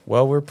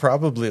Well, we're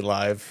probably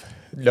live,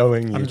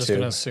 knowing YouTube. I'm just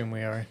going to assume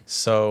we are.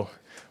 So,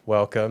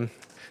 welcome.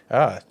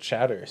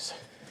 Chatters.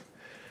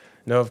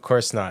 No, of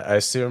course not. I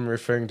assume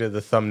referring to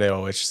the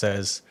thumbnail, which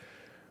says,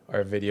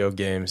 "Are video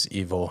games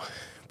evil?"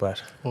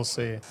 But we'll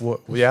see.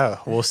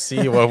 We'll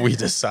see what we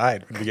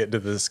decide when we get into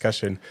the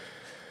discussion.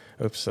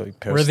 Oops, so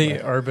we're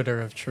the arbiter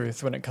of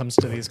truth when it comes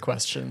to these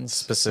questions.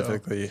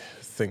 Specifically,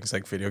 things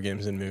like video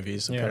games and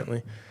movies,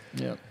 apparently.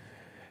 Yeah.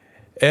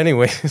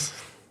 Anyways,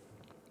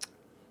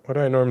 what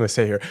do I normally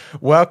say here?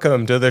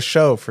 Welcome to the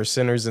show for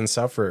sinners and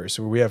sufferers,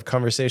 where we have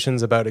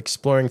conversations about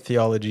exploring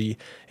theology,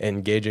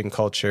 engaging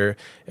culture,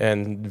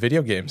 and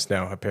video games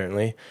now,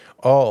 apparently,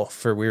 all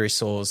for weary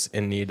souls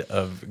in need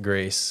of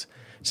grace.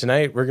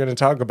 Tonight, we're going to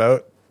talk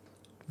about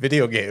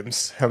video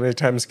games. How many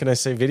times can I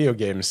say video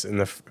games in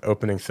the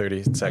opening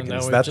 30 seconds? And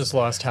now we've just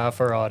lost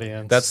half our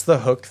audience. That's the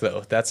hook,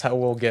 though. That's how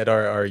we'll get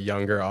our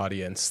younger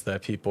audience, the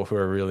people who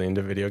are really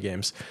into video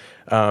games.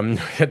 We're going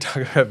to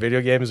talk about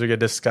video games. We're going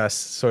to discuss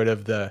sort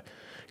of the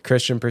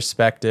Christian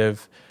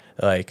perspective.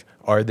 Like,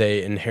 are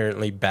they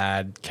inherently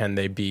bad? Can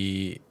they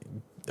be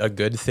a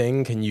good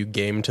thing? Can you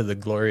game to the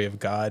glory of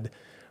God?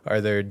 Are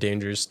there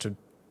dangers to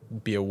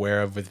be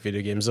aware of with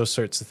video games? Those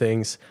sorts of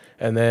things.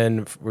 And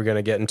then we're going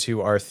to get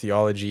into our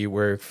theology.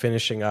 We're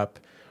finishing up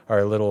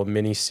our little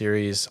mini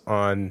series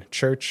on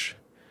church.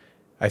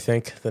 I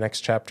think the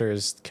next chapter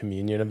is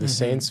Communion of the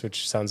Saints,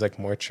 which sounds like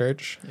more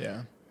church.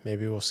 Yeah.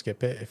 Maybe we'll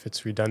skip it if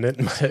it's redundant.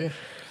 But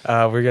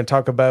we're going to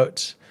talk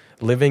about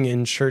living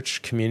in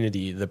church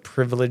community, the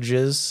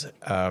privileges,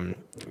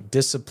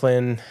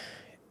 discipline,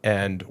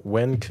 and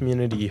when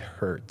community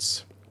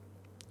hurts,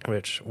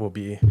 which will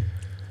be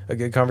a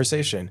good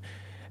conversation.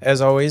 As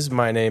always,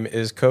 my name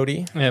is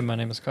Cody. And my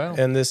name is Kyle.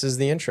 And this is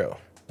the intro.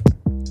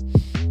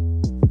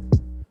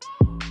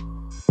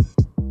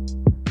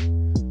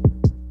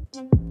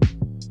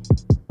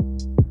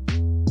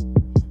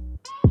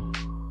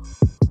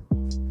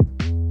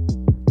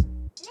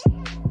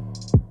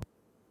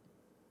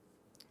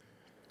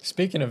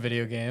 Speaking of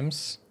video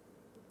games,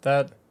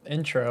 that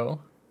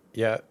intro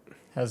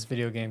has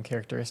video game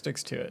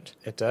characteristics to it.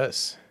 It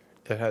does.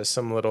 It has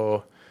some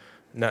little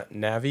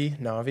Navi.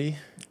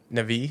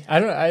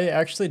 I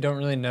actually don't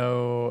really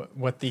know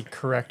what the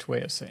correct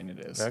way of saying it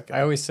is. Okay.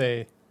 I always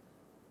say,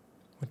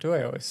 what do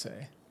I always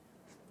say?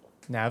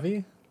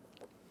 Navi?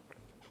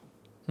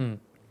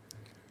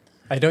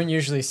 I don't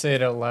usually say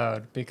it out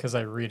loud because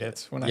I read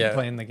it when I'm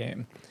playing the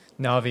game.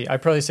 Navi. I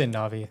probably say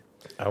Navi.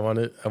 I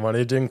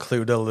wanted to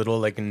include a little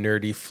like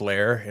nerdy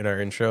flair in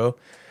our intro,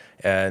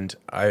 and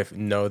I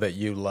know that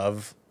you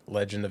love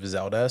Legend of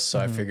Zelda, so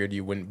I figured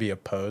you wouldn't be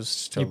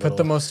opposed to you put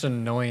the most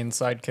annoying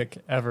sidekick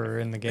ever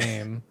in the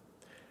game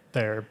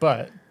there,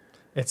 but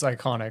it's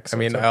iconic.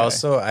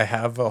 So I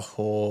have a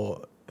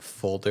whole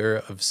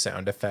folder of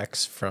sound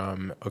effects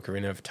from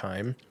Ocarina of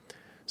Time,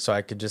 so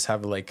I could just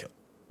have like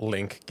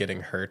Link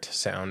getting hurt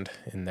sound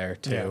in there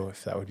too,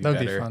 if that would be better.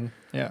 That'd be fun.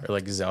 Yeah. Or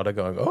like Zelda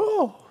going,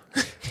 "Oh."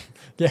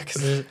 Yeah,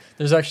 because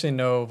there's actually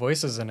no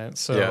voices in it.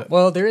 So,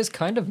 well, there is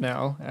kind of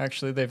now.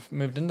 Actually, they've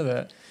moved into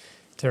that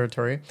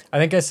territory. I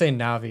think I say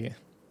Navi.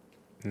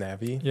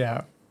 Navi?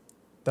 Yeah,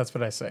 that's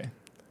what I say.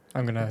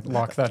 I'm going to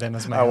lock that in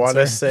as my answer. I want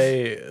to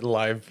say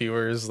live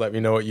viewers, let me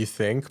know what you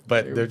think,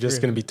 but they're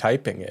just going to be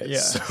typing it. Yeah.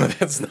 So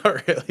that's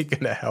not really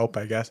going to help,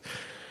 I guess.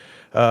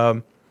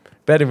 But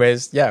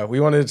anyways,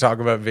 we wanted to talk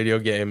about video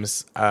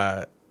games.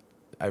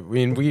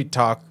 We've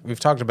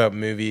talked about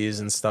movies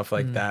and stuff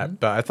like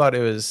that, but I thought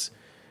it was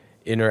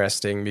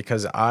interesting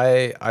because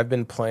I've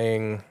been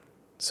playing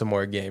some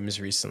more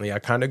games recently. I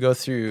kind of go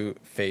through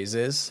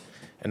phases,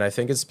 and I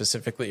think it's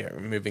specifically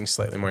moving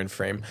slightly more in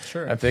frame.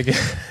 Sure. I'm thinking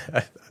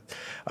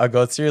I'll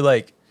go through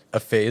like a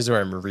phase where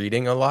I'm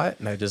reading a lot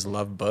and I just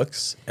love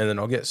books, and then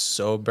I'll get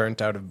so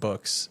burnt out of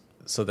books,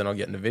 so then I'll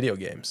get into video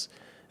games.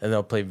 And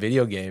I'll play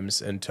video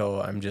games until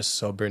I'm just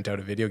so burnt out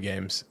of video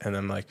games, and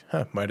I'm like,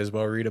 might as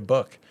well read a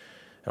book.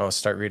 And I'll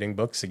start reading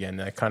books again.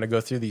 And I kind of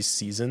go through these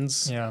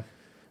seasons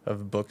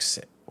of books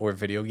or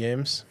video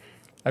games.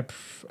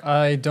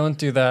 I don't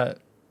do that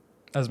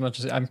as much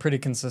as I'm pretty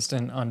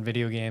consistent on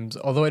video games.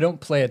 Although I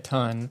don't play a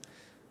ton,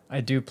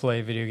 I do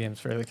play video games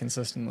fairly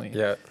consistently.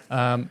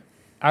 Yeah.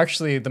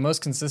 Actually, the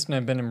most consistent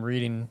I've been in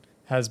reading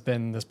has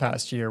been this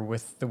past year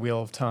with The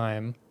Wheel of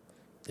Time.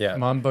 Yeah.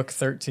 I'm on book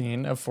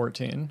 13 of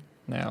 14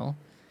 now.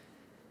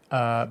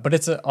 But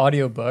it's an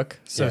audiobook,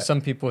 so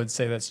some people would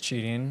say that's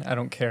cheating. I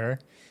don't care.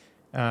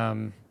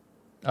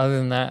 Other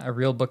than that, a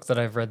real book that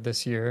I've read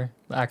this year,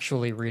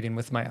 actually reading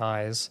with my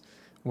eyes,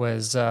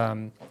 was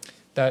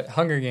that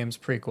Hunger Games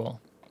prequel,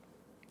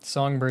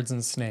 Songbirds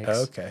and Snakes.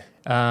 Oh, okay.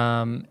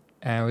 And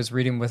I was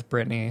reading with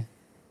Brittany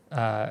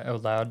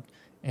out loud,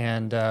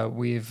 and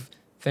we've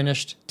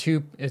finished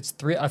a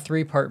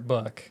 3-part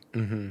book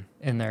in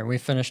there. We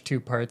finished 2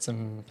 parts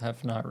and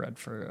have not read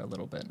for a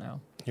little bit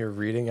now. You're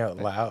reading out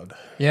loud.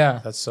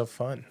 Yeah. That's so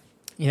fun.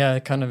 Yeah,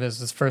 it kind of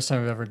is. It's the first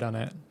time I've ever done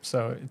it,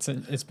 so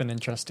it's been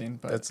interesting.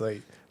 But it's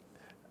like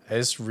I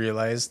just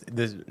realized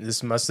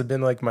this must have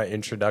been like my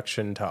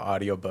introduction to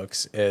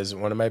audiobooks. Is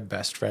one of my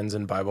best friends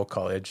in Bible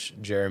college,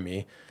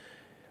 Jeremy.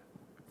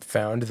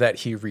 found that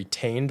he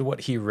retained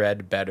what he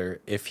read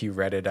better if he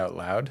read it out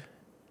loud.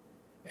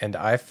 And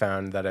I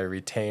found that I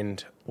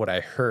retained what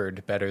I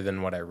heard better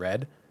than what I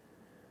read.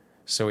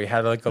 So we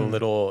had like a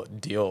little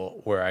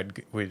deal where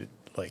we'd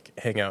like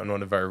hang out in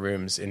one of our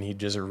rooms and he'd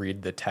just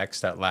read the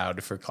text out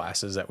loud for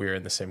classes that we were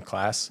in the same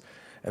class.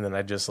 And then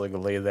I'd just like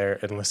lay there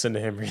and listen to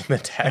him read the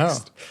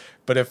text. Oh.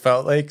 But it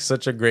felt like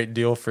such a great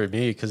deal for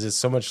me because it's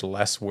so much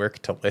less work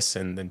to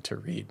listen than to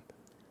read.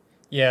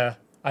 Yeah.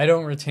 I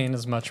don't retain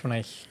as much when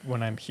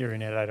I'm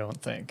hearing it, I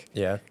don't think.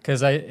 Yeah.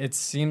 Because it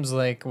seems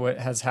like what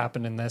has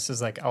happened in this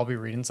is like I'll be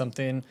reading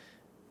something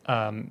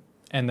and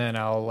then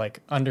I'll like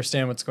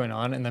understand what's going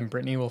on, and then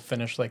Brittany will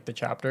finish like the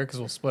chapter because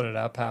we'll split it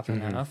up half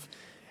and half.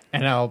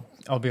 And I'll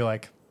be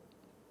like,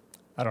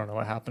 I don't know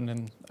what happened,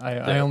 and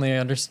I only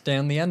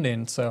understand the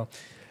ending. So,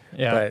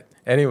 yeah. But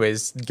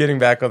anyways, getting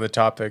back on the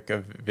topic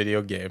of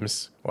video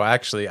games. Well,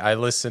 actually, I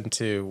listen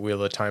to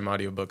Wheel of Time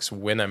audiobooks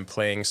when I'm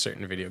playing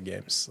certain video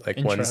games. Like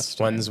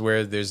ones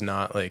where there's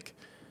not like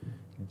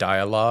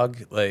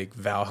dialogue, like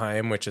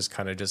Valheim, which is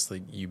kind of just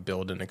like you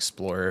build and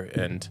explore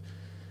and,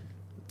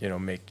 you know,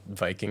 make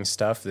Viking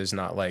stuff. There's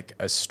not like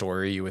a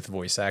story with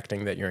voice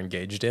acting that you're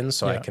engaged in.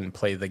 So I can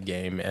play the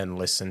game and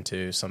listen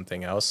to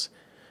something else.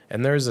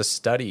 And there's a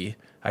study,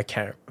 I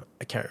can't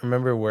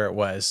remember where it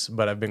was,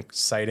 but I've been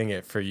citing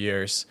it for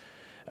years.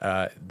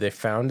 They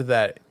found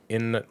that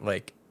in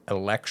like a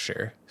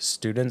lecture,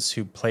 students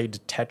who played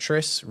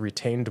Tetris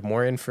retained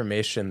more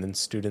information than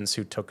students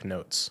who took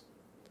notes.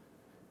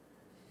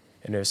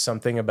 And there's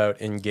something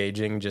about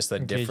engaging just a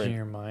different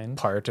your mind.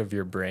 Part of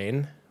your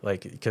brain,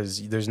 like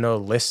because there's no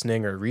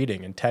listening or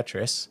reading in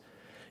Tetris.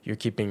 You're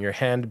keeping your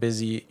hand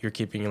busy. You're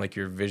keeping like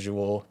your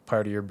visual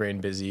part of your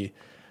brain busy.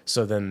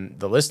 So then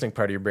the listening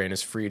part of your brain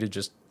is free to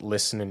just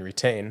listen and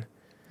retain.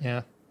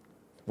 Yeah.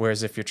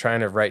 Whereas if you're trying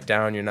to write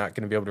down, you're not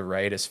going to be able to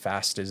write as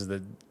fast as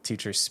the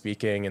teacher's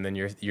speaking, and then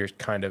you're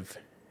kind of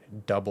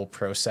double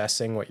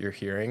processing what you're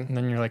hearing. And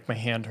then you're like, my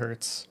hand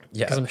hurts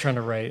because I'm trying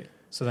to write.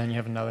 So then you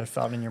have another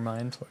thought in your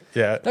mind.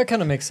 Yeah. That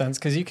kind of makes sense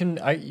because you can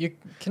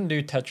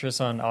do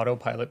Tetris on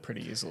autopilot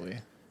pretty easily.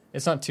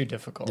 It's not too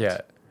difficult.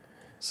 Yeah.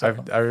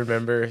 So. I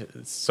remember,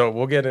 so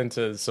we'll get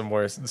into some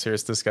more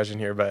serious discussion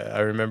here, but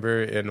I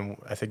remember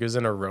I think it was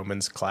in a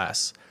Romans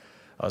class,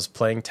 I was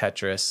playing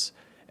Tetris,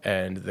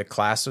 and the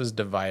class was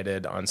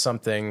divided on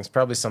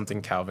probably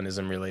something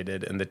Calvinism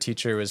related, and the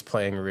teacher was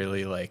playing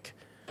really like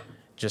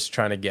just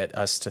trying to get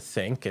us to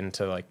think and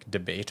to like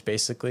debate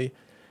basically.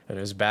 And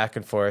it was back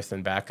and forth,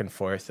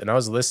 and I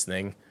was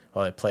listening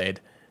while I played,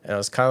 and I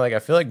was kind of like, I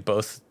feel like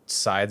both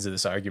sides of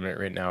this argument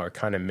right now are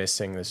kind of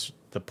missing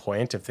the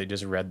point if they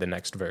just read the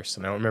next verse.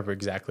 And I don't remember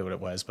exactly what it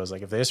was, but I was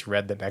like, if they just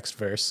read the next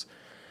verse,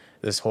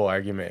 this whole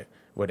argument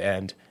would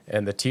end.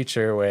 And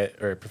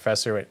the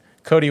professor went,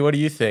 Cody, what do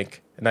you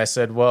think? And I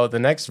said, well, the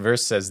next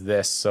verse says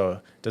this,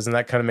 so doesn't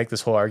that kind of make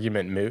this whole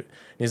argument moot?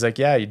 And he's like,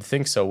 yeah, you'd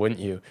think so, wouldn't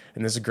you?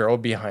 And this girl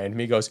behind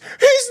me goes,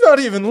 he's not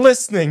even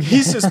listening.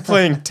 He's just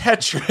playing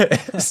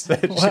Tetris.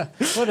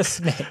 What a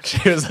snake.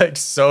 She was like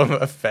so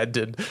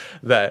offended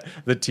that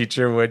the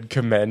teacher would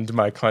commend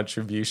my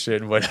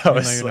contribution when I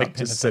was like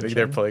just sitting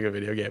there playing a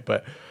video game.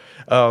 But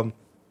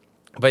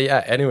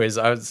yeah, anyways,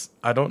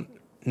 I don't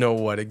know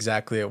what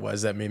exactly it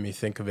was that made me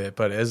think of it,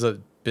 but as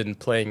I've been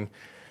playing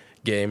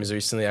games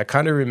recently, I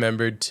kind of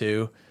remembered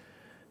too,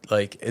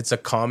 like it's a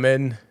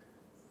common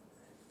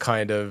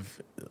kind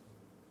of,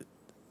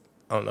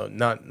 I don't know,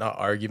 not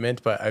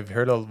argument, but I've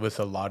heard with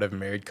a lot of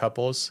married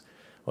couples,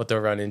 what they'll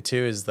run into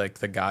is like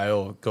the guy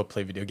will go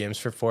play video games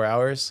for 4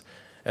 hours,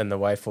 and the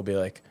wife will be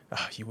like,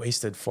 oh, you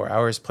wasted 4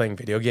 hours playing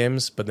video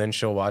games, but then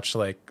she'll watch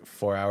like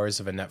 4 hours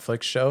of a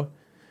Netflix show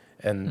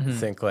and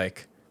think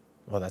like,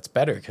 well, that's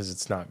better because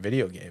it's not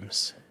video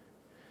games.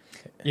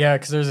 Yeah,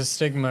 because there's a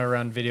stigma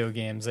around video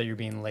games that you're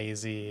being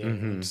lazy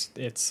and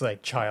it's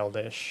like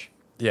childish.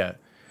 Yeah.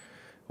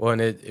 Well,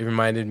 and it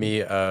reminded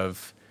me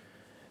of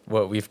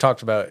what we've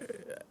talked about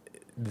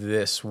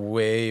this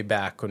way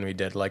back when we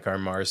did like our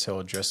Mars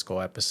Hill Driscoll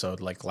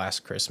episode, like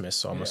last Christmas,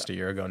 so almost a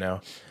year ago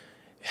now.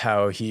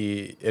 How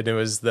it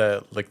was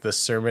the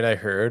sermon I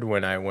heard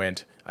when I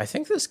went, I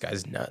think this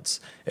guy's nuts.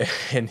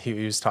 And he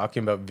was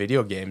talking about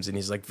video games, and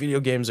he's like, video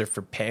games are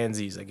for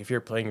pansies. Like if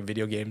you're playing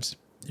video games,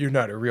 you're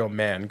not a real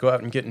man. Go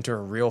out and get into a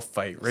real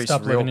fight, race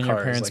Stop real living cars. In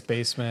your parents' like,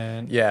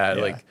 basement. Yeah,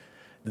 like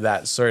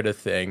that sort of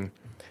thing.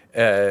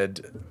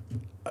 And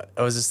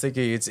I was just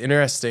thinking, it's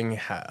interesting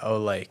how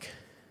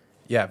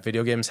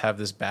video games have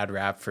this bad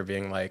rap for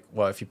being like,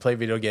 well, if you play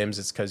video games,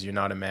 it's because you're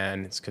not a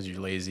man, it's because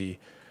you're lazy,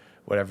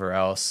 whatever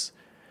else.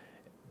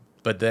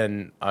 But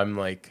then I'm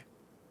like,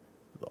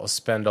 I'll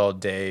spend all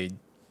day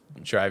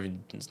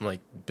driving, like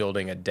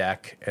building a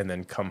deck, and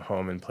then come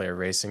home and play a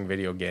racing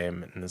video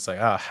game, and it's like,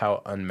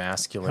 how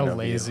unmasculine, how of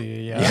lazy.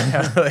 You.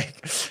 Yeah.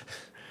 Like,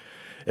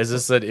 is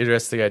this an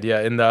interesting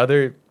idea? And the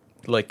other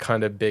like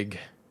kind of big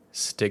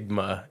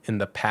stigma in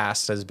the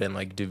past has been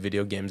like, do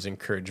video games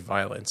encourage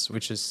violence,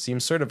 which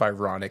seems sort of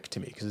ironic to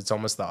me because it's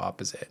almost the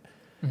opposite,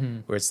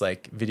 where it's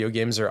like video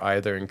games are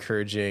either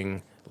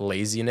encouraging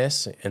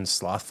laziness and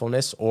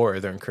slothfulness, or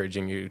they're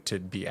encouraging you to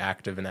be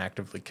active and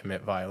actively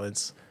commit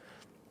violence.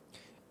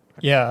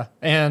 Yeah,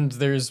 and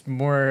there's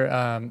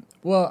more.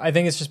 Well, I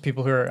think it's just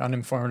people who are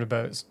uninformed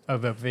about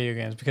video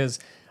games, because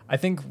I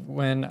think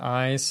when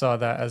I saw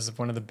that as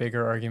one of the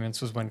bigger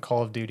arguments was when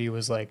Call of Duty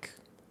was like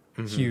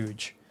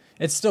huge.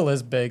 It still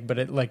is big, but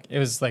it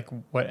was like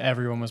what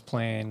everyone was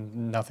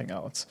playing, nothing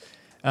else.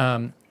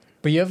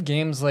 But you have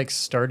games like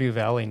Stardew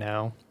Valley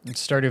now. And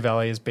Stardew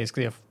Valley is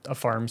basically a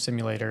farm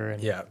simulator,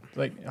 and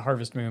like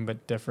Harvest Moon,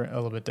 but different, a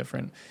little bit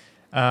different.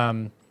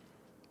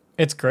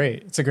 It's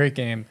great. It's a great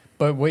game.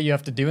 But what you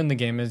have to do in the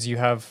game is you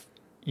have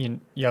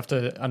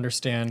to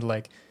understand,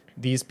 like,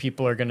 these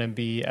people are going to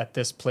be at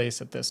this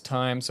place at this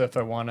time. So if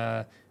I want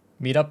to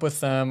meet up with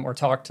them or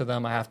talk to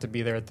them, I have to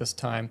be there at this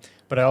time.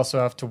 But I also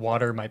have to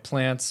water my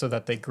plants so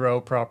that they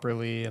grow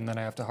properly, and then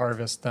I have to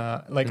harvest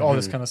all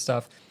this kind of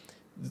stuff.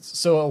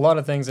 So a lot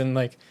of things, and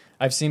like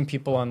I've seen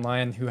people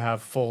online who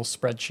have full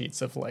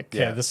spreadsheets of like,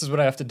 okay, this is what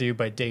I have to do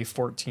by day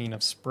 14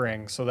 of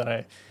spring, so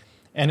that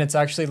and it's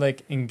actually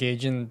like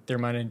engaging their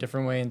mind in a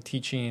different way and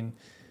teaching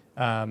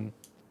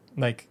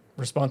like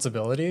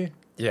responsibility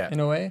in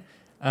a way.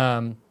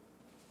 And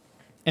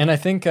I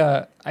think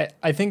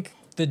I think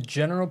the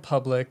general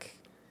public,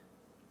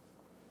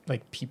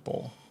 like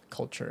people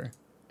culture,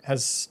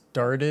 has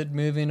started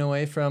moving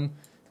away from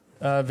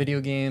video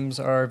games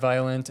are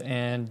violent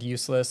and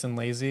useless and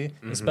lazy,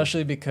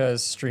 especially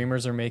because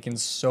streamers are making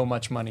so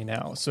much money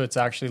now. So it's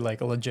actually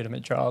like a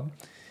legitimate job.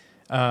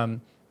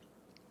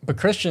 But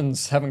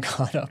Christians haven't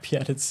caught up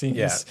yet, it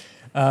seems,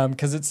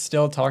 because it's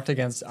still talked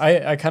against.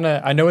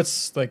 I know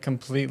it's like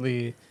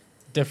completely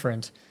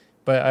different,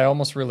 but I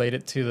almost relate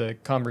it to the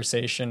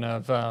conversation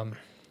of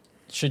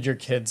should your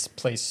kids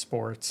play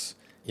sports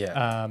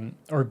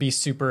or be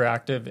super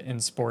active in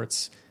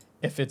sports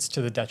if it's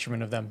to the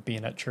detriment of them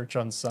being at church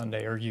on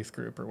Sunday or youth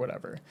group or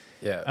whatever.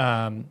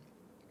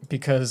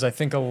 Because I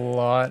think a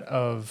lot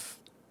of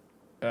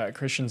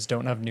Christians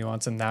don't have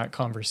nuance in that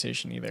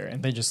conversation either.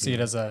 And they just see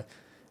it as a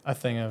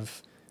thing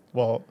of,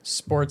 well,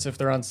 sports, if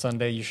they're on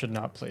Sunday, you should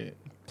not play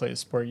a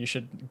sport. You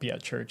should be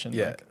at church and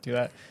like, do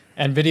that.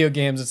 And video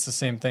games, it's the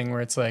same thing, where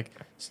it's like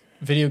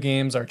video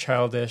games are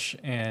childish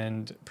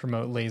and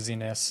promote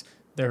laziness.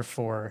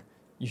 Therefore,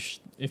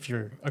 if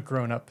you're a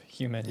grown-up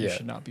human, you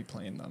should not be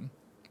playing them.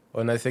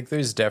 Well, and I think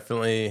there's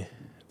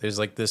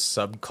like this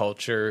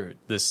subculture,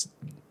 this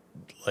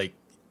like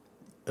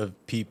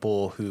of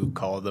people who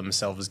call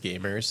themselves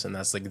gamers, and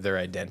that's like their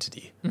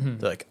identity.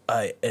 They're like,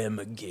 I am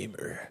a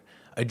gamer.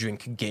 I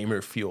drink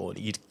gamer fuel and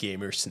eat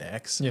gamer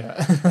snacks.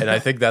 Yeah. And I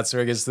think that's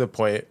where it gets to the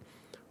point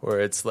where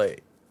it's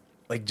like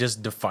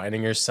just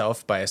defining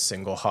yourself by a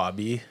single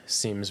hobby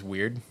seems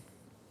weird.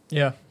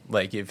 Yeah.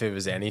 Like if it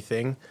was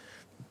anything,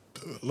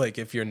 like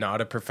if you're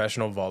not a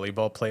professional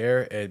volleyball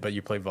player, but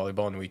you play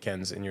volleyball on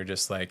weekends and you're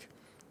just like,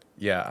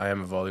 yeah, I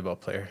am a volleyball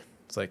player.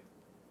 It's like,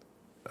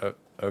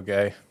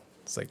 okay.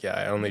 It's like, yeah,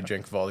 I only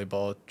drink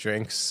volleyball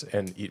drinks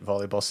and eat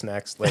volleyball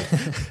snacks. Like,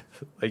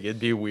 like it'd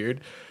be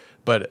weird.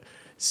 But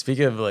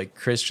speaking of like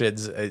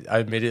Christians, I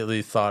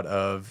immediately thought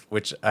of,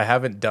 which I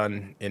haven't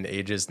done in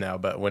ages now,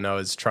 but when I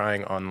was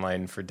trying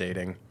online for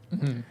dating,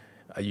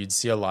 you'd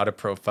see a lot of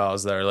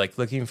profiles that are like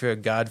looking for a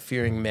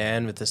God-fearing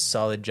man with a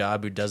solid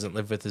job who doesn't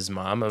live with his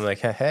mom. I'm like,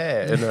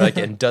 hey, and they're like,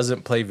 and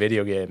doesn't play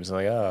video games. I'm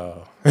like,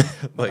 oh,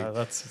 like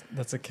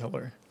that's a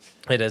killer.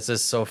 It is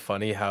just so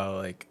funny how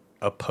like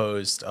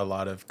opposed a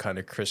lot of kind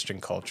of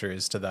Christian culture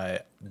is to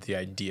the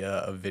idea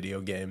of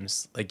video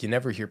games. Like you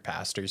never hear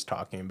pastors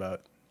talking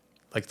about,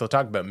 like they'll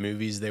talk about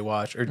movies they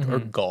watch or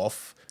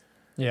golf.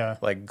 Yeah,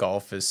 like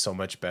golf is so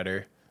much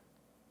better.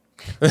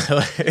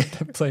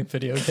 Playing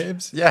video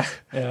games. Yeah.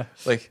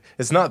 Like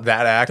it's not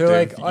that active. They're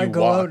like, I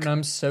go out and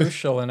I'm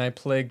social and I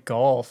play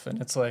golf, and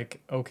it's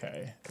like,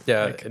 okay.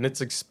 Yeah, like, and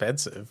it's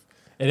expensive.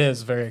 It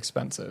is very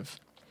expensive.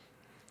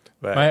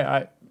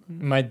 But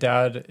my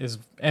dad is,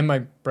 and my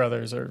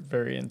brothers are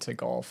very into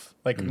golf.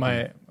 Like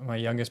my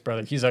youngest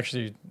brother, he's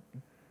actually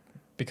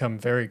become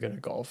very good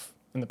at golf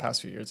in the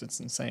past few years. It's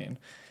insane.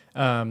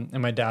 And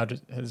my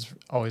dad has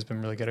always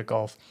been really good at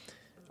golf.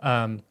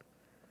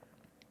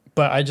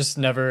 But I just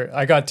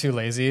I got too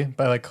lazy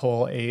by like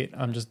hole 8.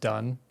 I'm just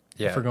done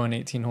for going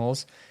 18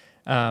 holes.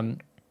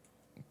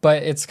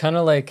 But it's kind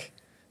of like,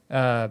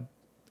 it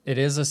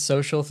is a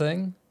social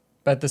thing.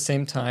 But at the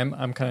same time,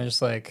 I'm kind of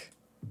just like,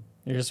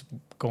 you're just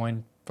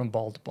going from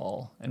ball to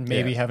ball and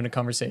maybe having a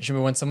conversation.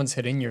 But when someone's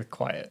hitting, you're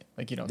quiet.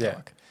 Like you don't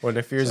talk. Well,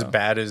 if you're as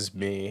bad as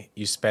me,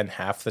 you spend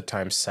half the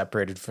time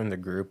separated from the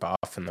group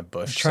off in the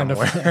bush trying to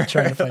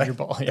find your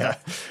ball.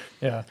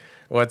 Yeah.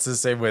 Well, it's the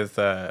same with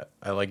I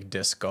like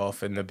disc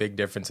golf, and the big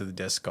difference of the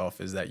disc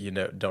golf is that you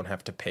don't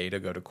have to pay to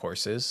go to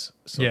courses,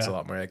 so it's a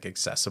lot more like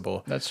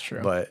accessible. That's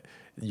true. But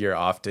you're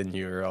all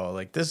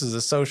like, this is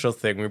a social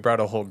thing. We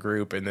brought a whole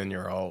group, and then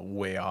you're all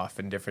way off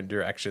in different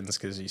directions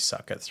because you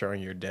suck at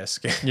throwing your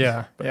disc.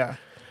 Yeah.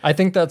 I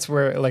think that's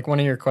where, like, one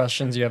of your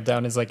questions you have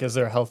down is like, is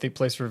there a healthy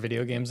place for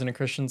video games in a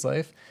Christian's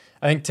life?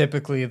 I think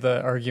typically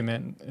the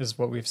argument is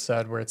what we've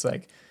said, where it's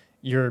like,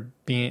 you're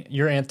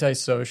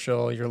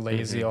antisocial, you're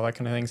lazy, all that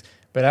kind of things.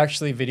 But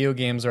actually, video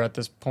games are at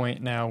this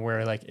point now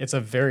where like it's a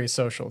very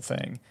social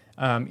thing.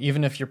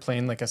 Even if you're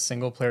playing like a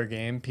single player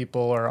game,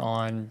 people are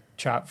on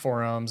chat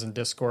forums and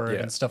Discord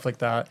and stuff like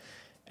that,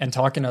 and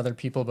talking to other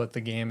people about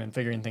the game and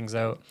figuring things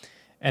out.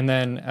 And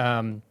then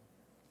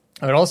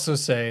I would also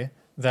say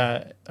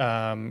that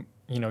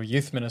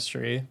youth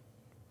ministry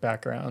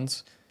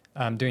backgrounds,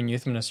 doing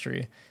youth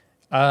ministry.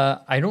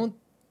 I don't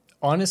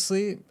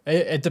honestly.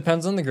 It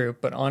depends on the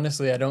group, but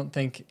honestly, I don't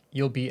think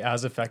you'll be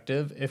as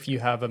effective if you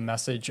have a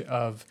message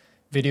of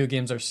video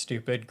games are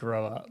stupid,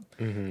 grow up,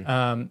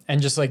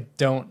 and just like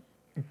don't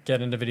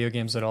get into video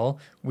games at all.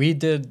 We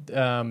did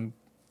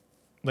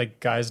like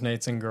guys'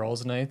 nights and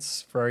girls'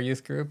 nights for our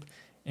youth group,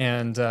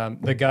 and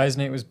the guys'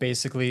 night was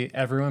basically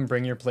everyone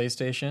bring your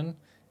PlayStation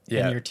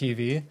and your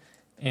TV,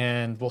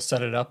 and we'll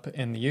set it up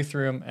in the youth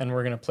room, and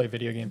we're gonna play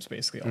video games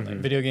basically all night.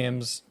 Video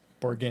games,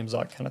 board games,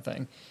 that kind of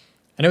thing.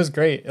 And it was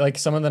great. Like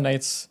some of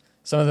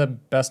the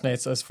best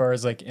nights as far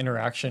as like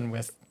interaction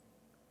with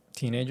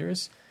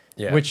teenagers,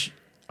 which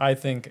I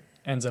think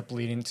ends up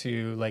leading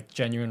to like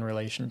genuine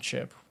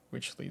relationship,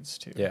 which leads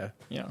to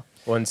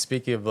Well, and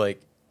speaking of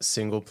like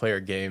single player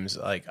games,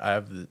 like I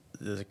have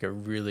like a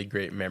really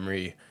great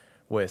memory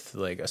with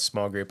like a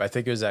small group. I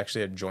think it was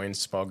actually a joined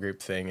small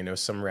group thing, and it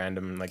was some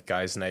random like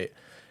guys' night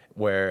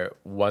where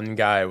one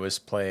guy was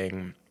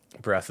playing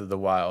Breath of the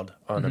Wild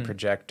on a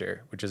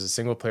projector, which is a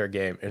single player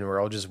game, and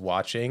we're all just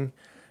watching,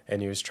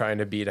 and he was trying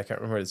to beat, I can't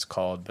remember what it's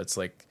called, but it's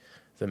like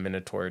the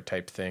Minotaur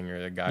type thing,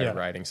 or the guy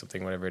riding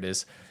something, whatever it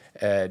is.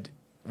 And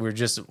we're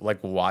just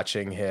like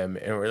watching him,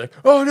 and we're like,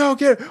 oh no,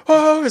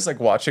 it's like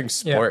watching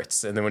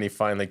sports. And then when he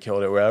finally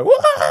killed it, we're like,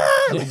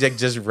 whoa! Like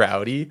just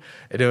rowdy.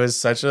 And it was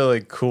such a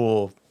like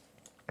cool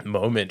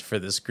moment for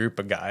this group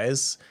of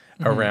guys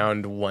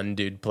around one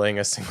dude playing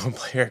a single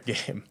player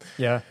game.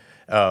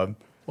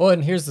 Well,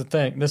 and here's the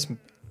thing. This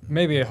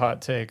may be a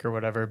hot take or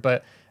whatever,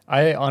 but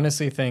I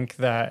honestly think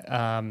that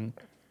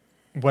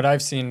what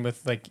I've seen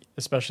with like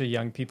especially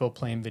young people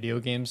playing video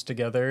games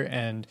together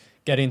and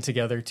getting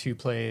together to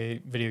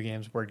play video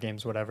games, board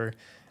games, whatever,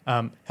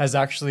 has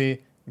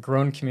actually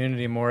grown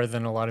community more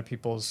than a lot of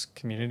people's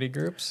community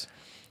groups.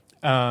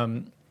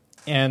 And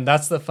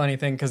that's the funny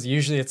thing, because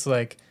usually it's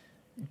like,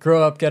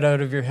 grow up, get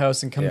out of your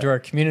house, and come to our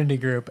community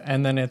group.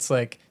 And then it's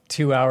like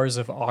 2 hours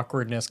of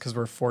awkwardness because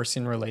we're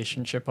forcing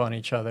relationship on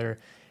each other.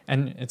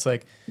 And it's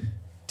like,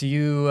 do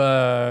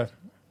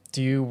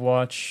you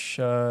watch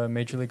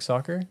Major League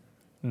Soccer?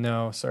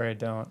 No, sorry, I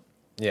don't.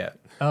 Yeah.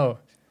 Oh,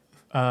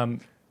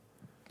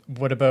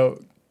 what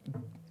about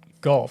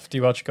golf? Do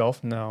you watch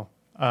golf? No.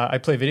 I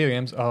play video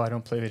games. Oh, I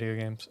don't play video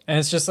games. And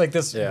it's just like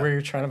this where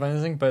you're trying to find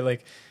this thing. But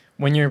like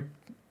when you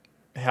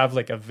have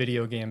like a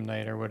video game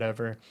night or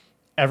whatever,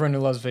 everyone who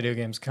loves video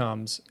games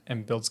comes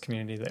and builds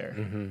community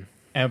there.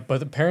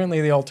 But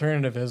apparently the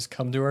alternative is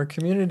come to our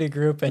community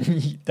group,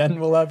 and then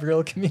we'll have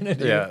real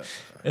community. Yeah.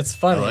 It's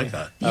funny. I like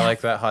that. I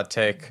like that hot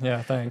take.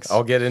 Yeah, thanks.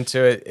 I'll get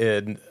into it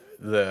in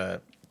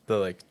the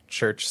like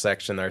church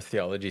section, our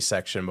theology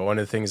section. But one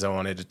of the things I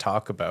wanted to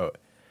talk about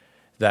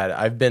that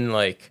I've been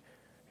like,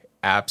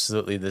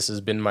 absolutely, this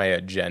has been my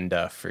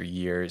agenda for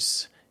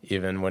years,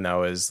 even when I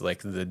was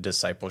like the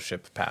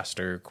discipleship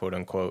pastor, quote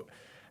unquote,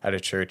 at a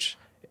church,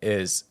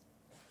 is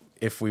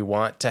if we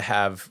want to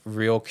have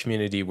real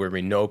community where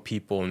we know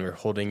people and we're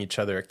holding each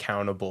other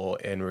accountable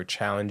and we're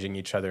challenging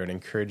each other and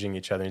encouraging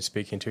each other and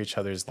speaking to each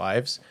other's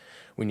lives,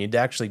 we need to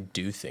actually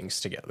do things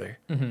together.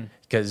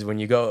 Because when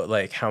you go,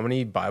 like, how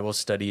many Bible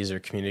studies or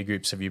community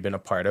groups have you been a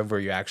part of where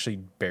you actually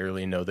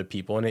barely know the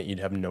people in it? You'd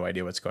have no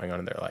idea what's going on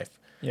in their life.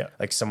 Yeah.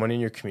 Like someone in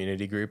your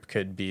community group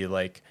could be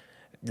like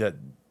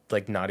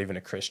not even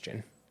a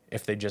Christian.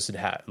 If they just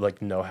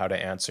know how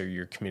to answer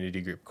your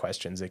community group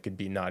questions, they could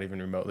be not even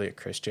remotely a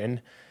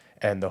Christian,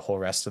 and the whole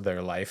rest of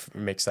their life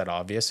makes that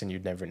obvious, and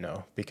you'd never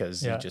know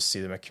because you just see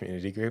them at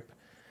community group.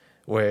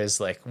 Whereas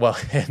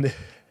and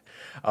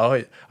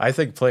I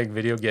think playing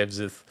video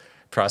games with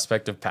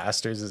prospective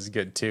pastors is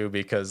good too,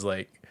 because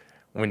like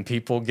when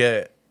people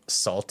get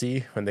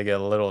salty, when they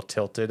get a little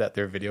tilted at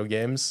their video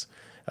games,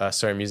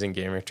 sorry, I'm using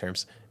gamer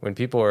terms. When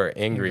people are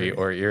angry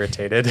or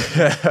irritated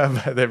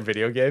by their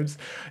video games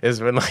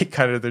is when like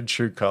kind of their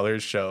true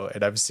colors show.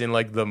 And I've seen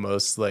like the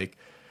most like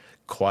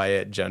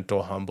quiet,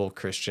 gentle, humble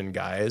Christian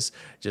guys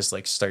just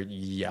like start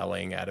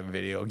yelling at a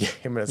video game.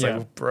 And it's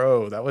like,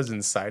 bro, that was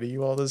inside of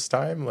you all this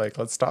time. Like,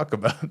 let's talk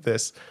about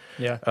this.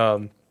 Yeah.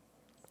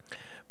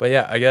 But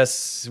yeah, I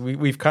guess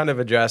we've kind of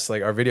addressed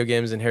like, are video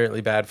games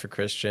inherently bad for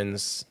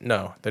Christians?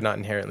 No, they're not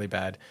inherently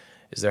bad.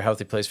 Is there a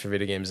healthy place for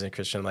video games in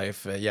Christian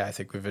life? Yeah, I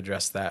think we've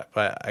addressed that.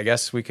 But I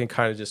guess we can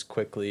kind of just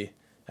quickly,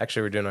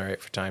 actually we're doing all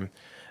right for time.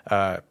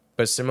 But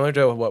similar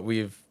to what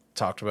we've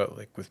talked about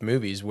like with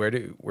movies, where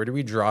do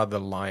we draw the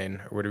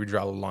line, or where do we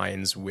draw the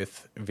lines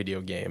with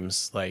video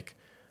games? Like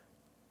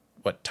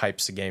what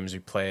types of games we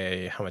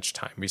play, how much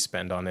time we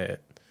spend on it?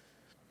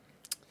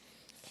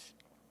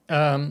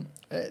 I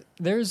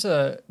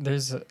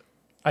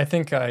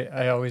think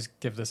I always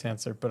give this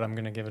answer, but I'm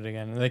going to give it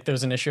again. Like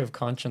there's an issue of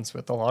conscience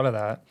with a lot of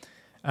that.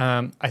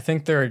 I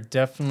think there are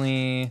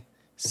definitely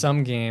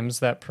some games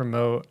that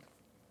promote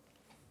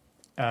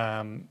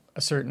a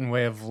certain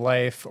way of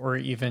life, or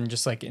even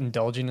just like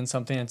indulging in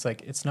something. It's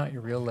like, it's not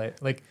your real life.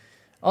 Like,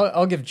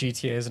 I'll give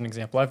GTA as an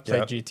example. I've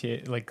played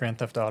GTA, like Grand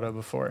Theft Auto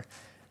before.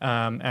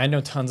 And I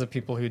know tons of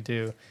people who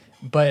do,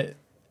 but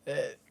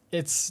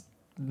it's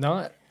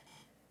not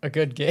a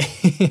good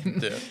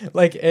game.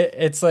 Like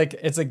it's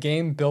a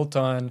game built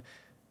on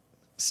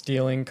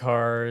stealing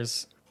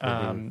cars,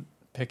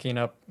 picking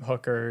up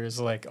hookers,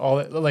 like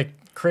all like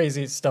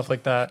crazy stuff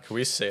like that. Can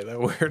we say that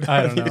word?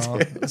 I don't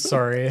know.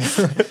 Sorry.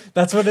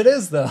 That's what it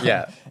is though.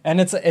 Yeah.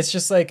 And it's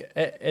just like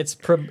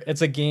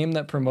it's a game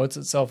that promotes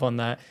itself on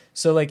that.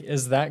 So like,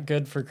 is that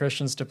good for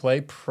Christians to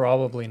play?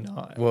 Probably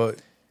not. Well,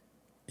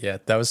 yeah,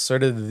 that was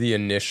sort of the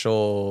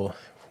initial,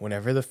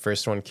 whenever the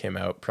first one came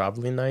out,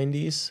 probably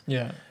 90s.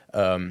 Yeah.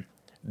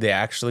 They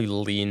actually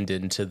leaned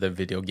into the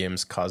video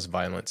games cause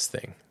violence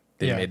thing.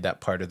 They made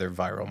that part of their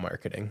viral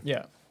marketing.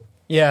 Yeah.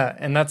 Yeah.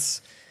 And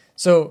that's,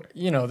 so,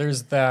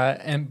 there's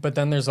that. But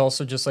then there's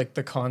also just like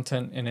the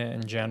content in it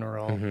in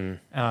general.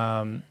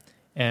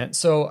 And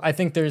so I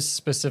think there's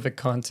specific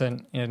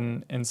content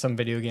in some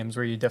video games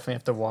where you definitely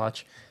have to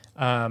watch,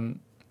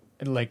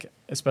 like,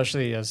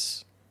 especially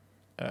as,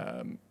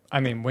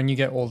 when you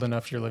get old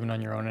enough, you're living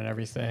on your own and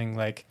everything,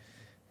 like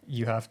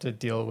you have to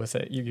deal with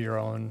it, your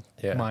own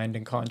mind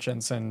and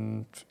conscience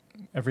and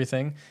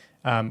everything.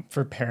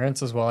 For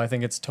parents as well, I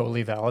think it's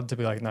totally valid to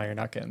be like, no, you're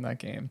not getting that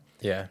game.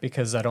 Yeah.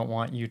 Because I don't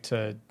want you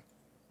to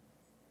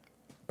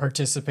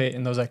participate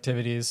in those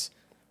activities,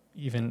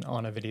 even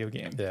on a video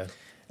game. Yeah.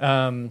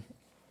 And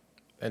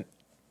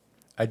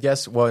I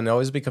guess, well, it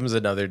always becomes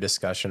another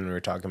discussion when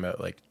we're talking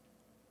about like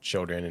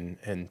children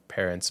and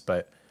parents,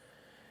 but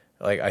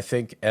like, I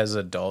think as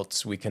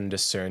adults, we can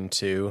discern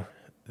too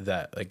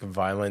that like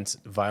violence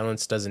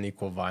doesn't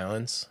equal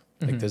violence.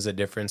 Like there's a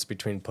difference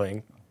between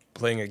playing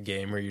a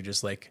game where you're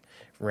just like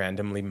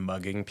randomly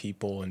mugging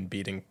people and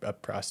beating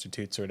up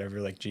prostitutes or whatever,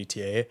 like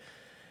GTA,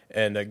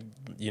 and I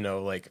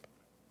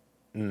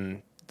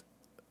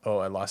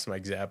lost my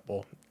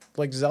example,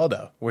 like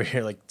Zelda, where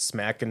you're like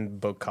smacking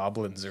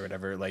bokoblins or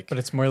whatever, like, but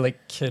it's more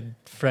like kid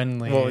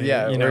friendly. Well,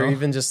 yeah, or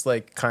even just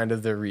like kind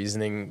of the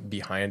reasoning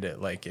behind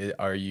it. Like,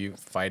 are you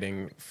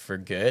fighting for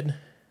good?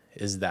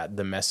 Is that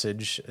the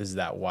message? Is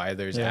that why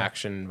there's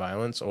action and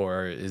violence?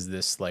 Or is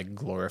this like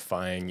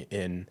glorifying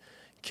in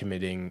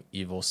committing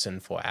evil,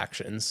 sinful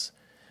actions?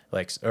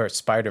 Like, or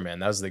Spider-Man,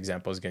 that was the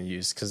example I was going to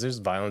use, because there's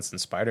violence in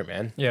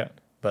Spider-Man. Yeah.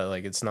 But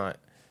like, it's not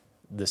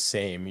the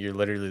same. You're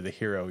literally the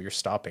hero. You're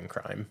stopping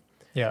crime.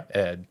 Yeah.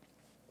 And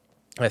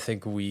I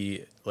think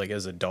we, like,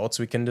 as adults,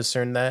 we can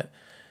discern that.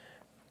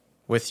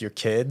 With your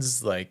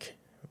kids, like,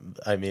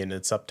 I mean,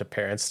 it's up to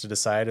parents to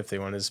decide if they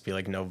want to just be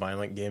like, no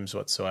violent games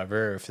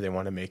whatsoever, or if they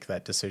want to make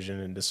that decision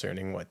in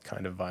discerning what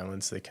kind of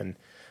violence they can,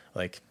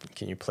 like,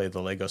 can you play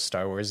the Lego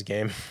Star Wars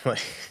game?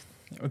 Like,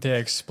 they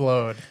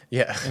explode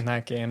in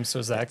that game. So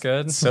is that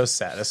good? It's so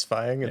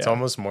satisfying. It's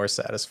almost more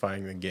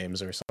satisfying than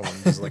games where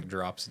someone just like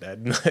drops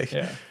dead. Like,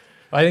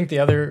 I think the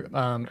other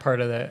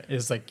part of that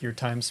is like your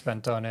time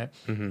spent on it.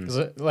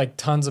 Because like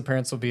tons of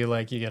parents will be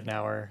like, you get an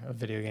hour of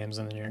video games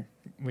and then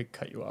we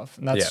cut you off.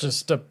 And that's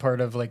just a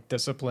part of like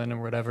discipline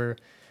or whatever.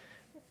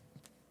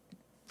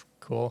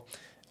 Cool.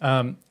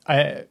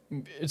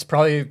 It's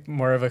probably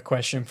more of a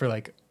question for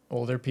like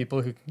older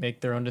people who make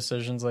their own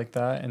decisions like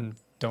that and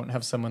don't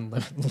have someone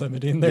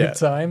limiting their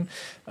time.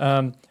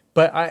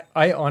 But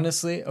I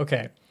honestly,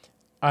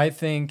 I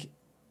think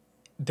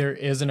there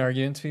is an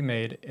argument to be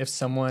made if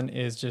someone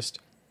is just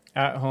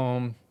at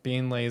home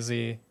being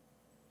lazy,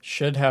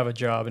 should have a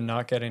job and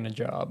not getting a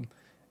job,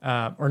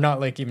 or not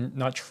like even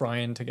not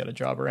trying to get a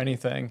job or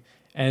anything,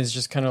 and is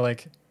just kind of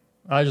like,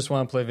 I just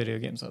want to play video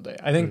games all day.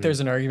 I think there's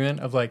an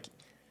argument of like,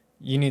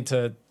 you need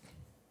to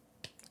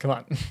come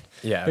on,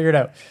 figure it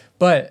out.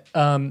 But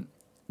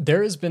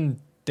there has been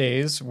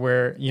days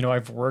where,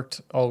 I've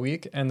worked all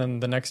week and then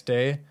the next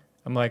day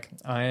I'm like,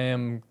 I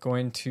am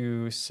going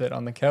to sit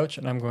on the couch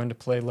and I'm going to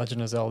play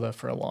Legend of Zelda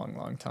for a long,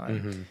 long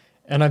time.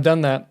 And I've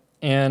done that.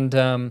 And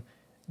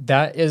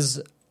that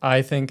is,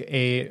 I think,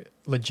 a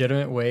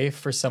legitimate way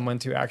for someone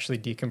to actually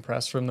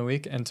decompress from the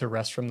week and to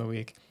rest from the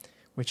week,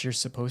 which you're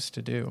supposed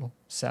to do.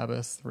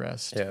 Sabbath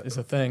rest is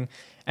a thing.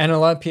 And a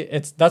lot of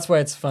people, that's why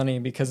it's funny,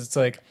 because it's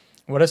like,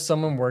 what if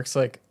someone works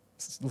like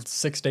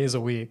 6 days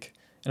a week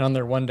and on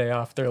their one day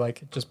off, they're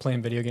like just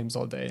playing video games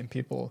all day, and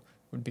people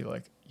would be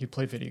like, you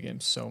played video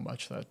games so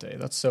much that day.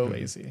 That's so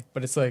lazy.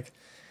 But it's like,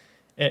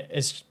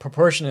 it's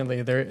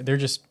proportionately, they're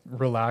just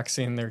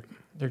relaxing.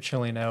 They're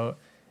chilling out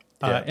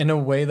in a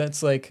way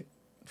that's like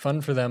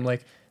fun for them.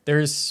 Like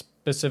there's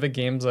specific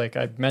games, like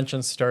I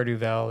mentioned Stardew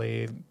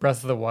Valley,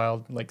 Breath of the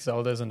Wild, like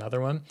Zelda is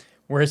another one,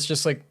 where it's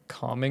just like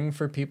calming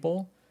for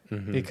people.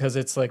 Because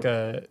it's like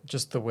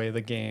just the way the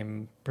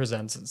game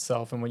presents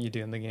itself and what you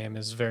do in the game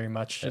is very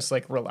much just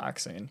like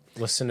relaxing.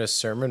 Listen to a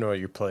sermon while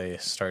you play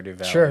Stardew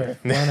Valley. Sure,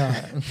 why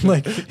not?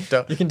 Like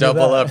you can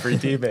double up,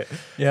 redeem it.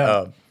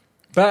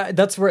 But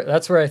that's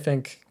where I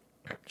think,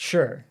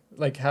 sure,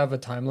 like have a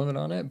time limit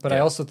on it, but I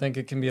also think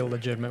it can be a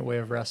legitimate way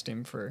of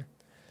resting for.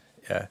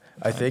 Yeah,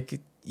 I think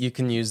you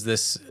can use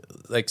this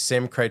like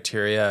same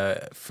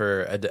criteria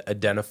for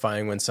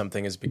identifying when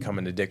something has become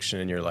an addiction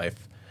in your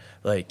life.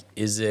 Like,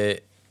 is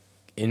it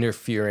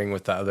interfering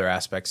with the other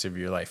aspects of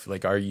your life?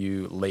 Like, are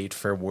you late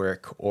for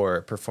work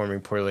or performing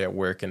poorly at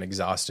work and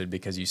exhausted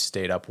because you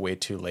stayed up way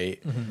too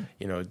late,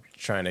 you know,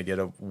 trying to get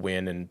a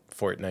win in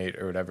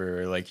Fortnite or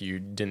whatever, or like you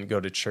didn't go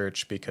to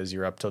church because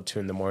you're up till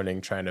 2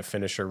 a.m. trying to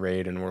finish a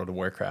raid in World of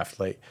Warcraft.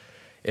 Like,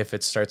 if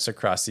it starts to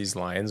cross these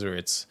lines where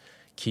it's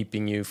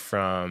keeping you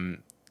from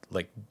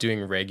like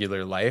doing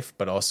regular life,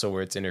 but also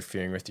where it's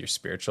interfering with your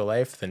spiritual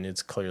life, then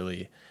it's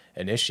clearly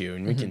an issue.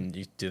 And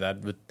you do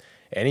that with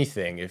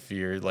anything. If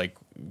you're like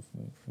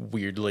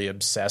weirdly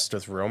obsessed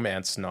with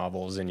romance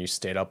novels and you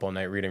stayed up all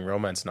night reading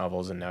romance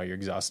novels and now you're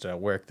exhausted at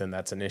work, then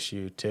that's an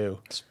issue too.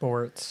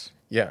 Sports.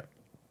 Yeah.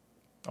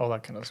 All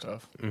that kind of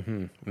stuff.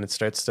 And it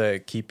starts to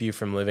keep you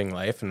from living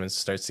life, and it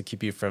starts to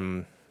keep you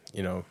from,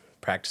 you know,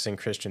 practicing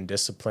Christian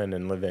discipline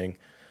and living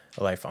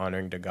a life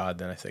honoring to God,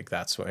 then I think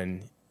that's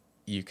when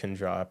you can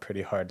draw a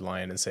pretty hard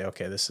line and say,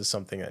 okay, this is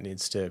something that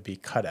needs to be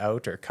cut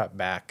out or cut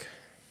back.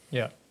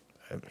 Yeah.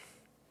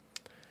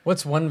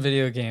 What's one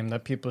video game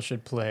that people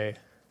should play?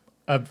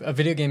 A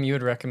video game you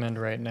would recommend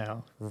right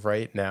now?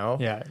 Right now?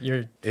 Yeah,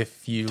 your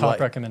if you top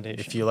recommendation.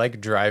 If you like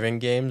driving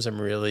games,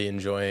 I'm really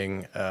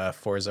enjoying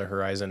Forza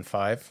Horizon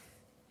 5.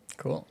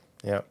 Cool.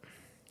 Yeah.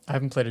 I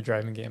haven't played a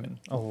driving game in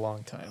a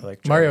long time. I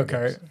like Mario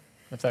driving Kart, games.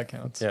 if that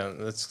counts. Yeah,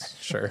 that's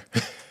sure.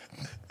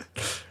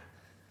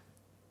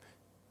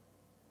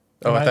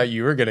 I thought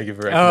you were going to give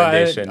a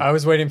recommendation. I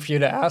was waiting for you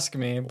to ask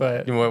me,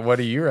 but... What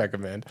do you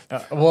recommend?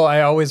 Well,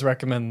 I always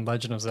recommend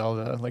Legend of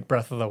Zelda, like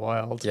Breath of the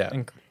Wild. Yeah.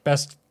 And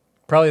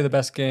probably the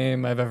best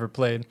game I've ever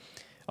played.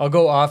 I'll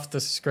go off the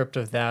script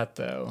of that,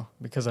 though,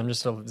 because I'm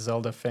just a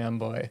Zelda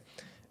fanboy.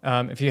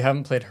 If you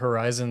haven't played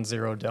Horizon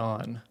Zero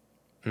Dawn,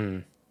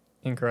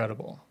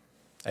 incredible.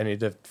 I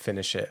need to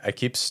finish it. I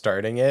keep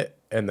starting it,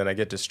 and then I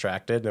get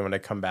distracted, and when I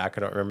come back,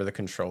 I don't remember the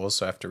controls,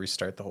 so I have to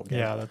restart the whole game.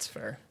 Yeah, that's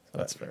fair.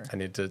 That's fair. I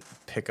need to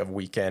pick a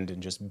weekend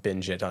and just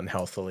binge it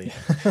unhealthily.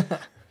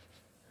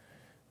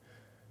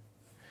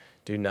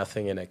 Do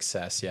nothing in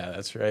excess. Yeah,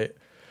 that's right.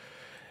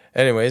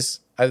 Anyways,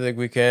 I think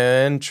we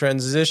can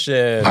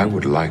transition. I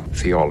would like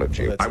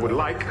theology. I would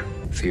like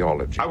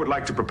Theology. I would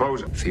like to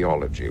propose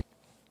Theology.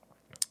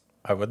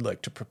 I would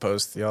like to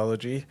propose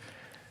theology.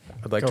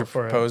 I'd like Go to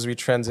for it. propose we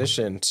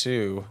transition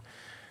to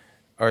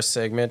our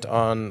segment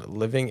on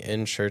living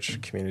in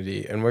church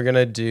community. And we're going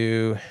to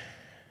do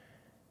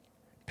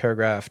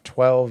paragraph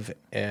 12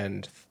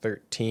 and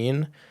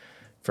 13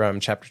 from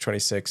chapter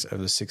 26 of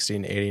the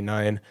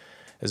 1689.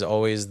 As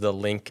always, the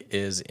link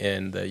is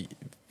in the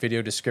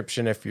video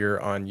description if you're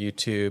on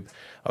YouTube.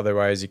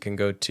 Otherwise, you can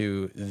go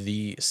to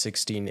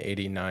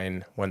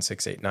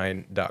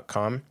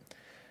the16891689.com.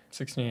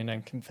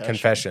 1689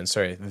 Confession,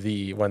 sorry,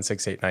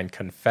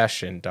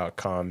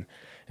 the1689confession.com,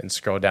 and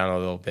scroll down a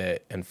little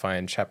bit and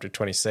find chapter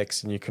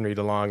 26, and you can read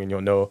along and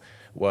you'll know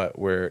what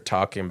we're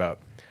talking about.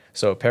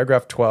 So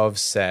paragraph 12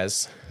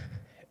 says,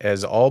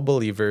 as all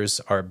believers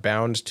are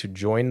bound to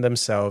join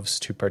themselves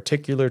to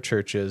particular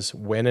churches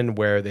when and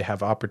where they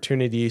have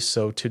opportunity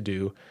so to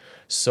do,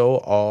 so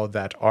all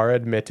that are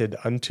admitted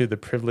unto the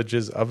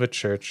privileges of a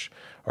church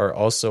are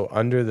also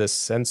under the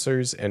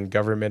censors and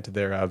government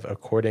thereof,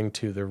 according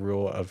to the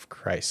rule of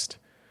Christ.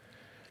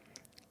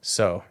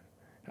 So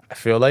I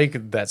feel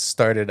like that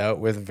started out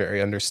with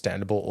very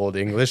understandable Old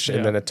English,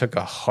 and then it took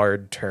a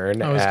hard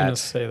turn. I was going to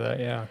say that,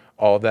 yeah.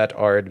 All that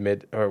are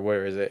admitted, or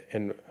where is it?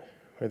 In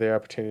where their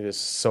opportunities,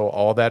 so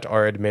all that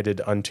are admitted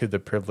unto the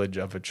privilege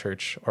of a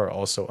church are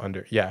also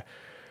under. Yeah.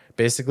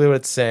 Basically what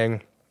it's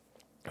saying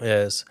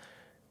is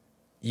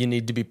you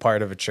need to be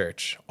part of a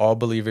church. All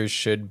believers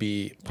should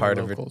be part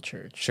of a local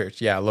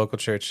church. Yeah, local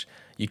church.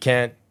 You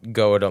can't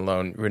go it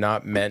alone. We're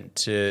not meant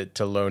to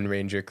Lone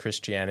Ranger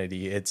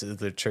Christianity. It's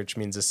the church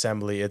means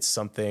assembly. It's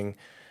something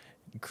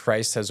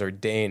Christ has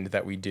ordained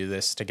that we do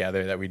this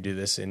together, that we do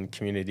this in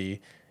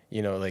community.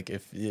 You know, like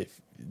if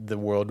the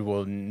world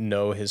will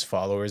know his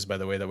followers by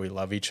the way that we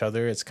love each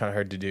other, it's kind of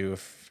hard to do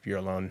if you're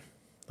alone.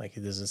 Like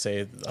it doesn't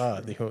say,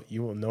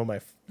 you will know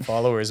my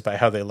followers by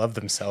how they love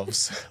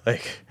themselves.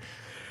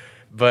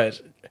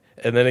 But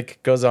and then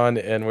it goes on,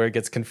 and where it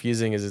gets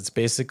confusing is it's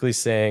basically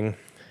saying,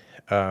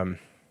 everyone's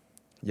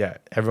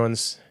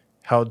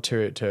held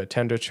to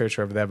attend a church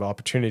wherever they have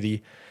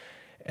opportunity,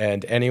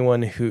 and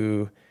anyone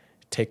who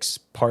takes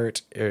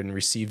part and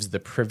receives the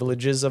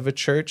privileges of a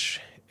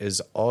church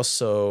is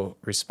also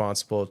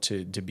responsible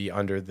to be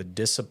under the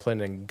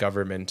discipline and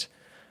government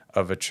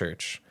of a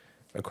church,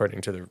 according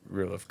to the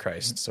rule of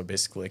Christ. So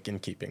basically, like in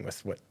keeping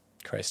with what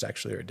Christ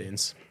actually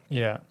ordains.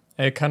 Yeah.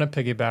 It kind of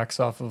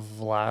piggybacks off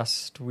of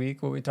last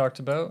week, what we talked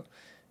about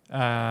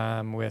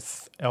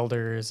with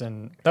elders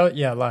and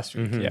last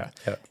week. Yeah.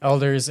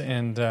 Elders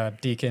and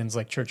deacons,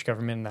 like church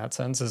government in that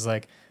sense, is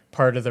like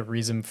part of the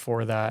reason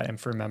for that and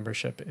for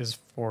membership is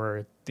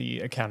for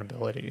the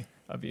accountability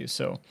of you.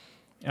 So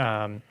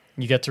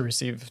you get to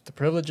receive the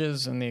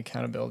privileges and the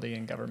accountability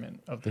and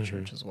government of the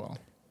church as well.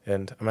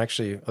 And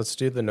let's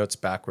do the notes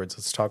backwards.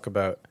 Let's talk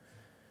about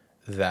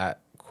that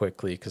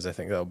quickly, because I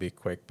think that'll be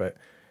quick. But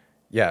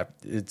yeah,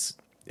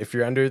 if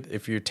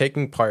you're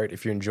taking part,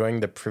 if you're enjoying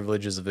the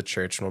privileges of the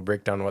church, and we'll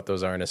break down what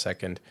those are in a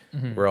second,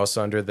 we're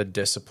also under the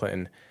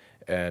discipline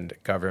and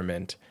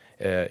government.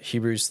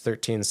 Hebrews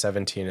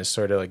 13:17 is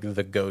sort of like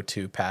the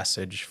go-to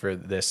passage for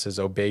this, is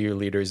obey your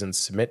leaders and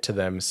submit to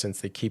them, since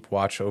they keep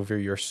watch over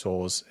your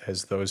souls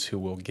as those who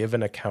will give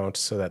an account,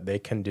 so that they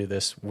can do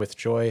this with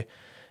joy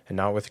and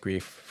not with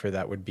grief, for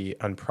that would be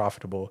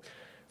unprofitable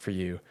for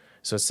you.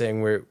 So it's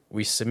saying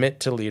we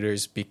submit to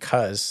leaders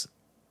because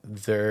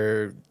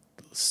they're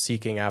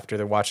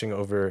they're watching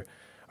over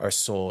our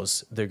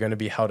souls. They're going to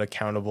be held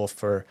accountable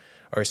for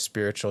our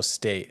spiritual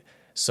state.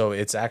 So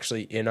it's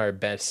actually in our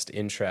best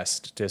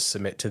interest to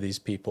submit to these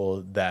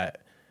people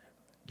that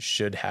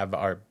should have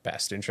our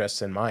best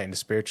interests in mind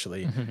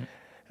spiritually,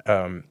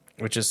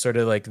 which is sort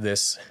of like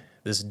this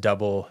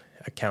double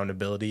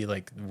accountability.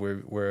 Like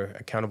we're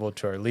accountable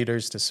to our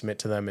leaders to submit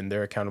to them, and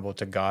they're accountable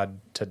to God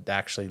to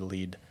actually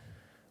lead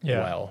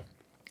well.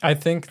 I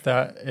think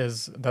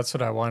that's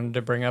what I wanted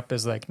to bring up,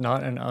 is like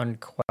not an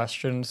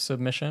unquestioned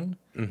submission,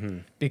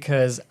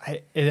 because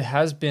it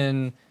has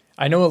been.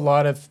 I know a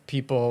lot of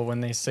people,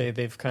 when they say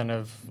they've kind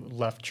of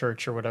left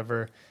church or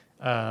whatever,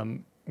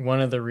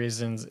 one of the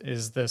reasons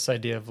is this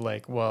idea of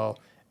like, well,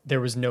 there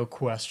was no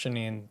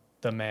questioning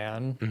the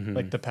man,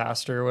 like the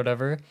pastor or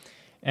whatever.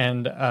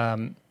 And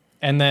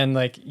then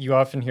like you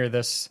often hear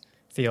this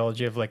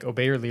theology of like,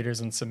 obey your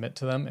leaders and submit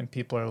to them. And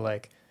people are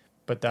like,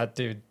 but that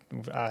dude,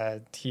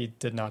 he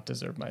did not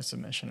deserve my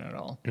submission at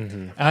all.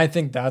 And I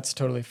think that's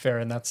totally fair.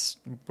 And that's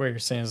where you're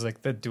saying is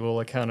like the dual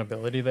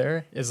accountability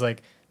there is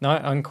like,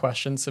 not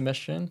unquestioned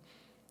submission,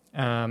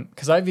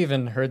 because I've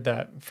even heard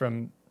that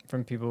from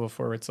people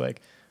before, where it's like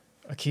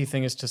a key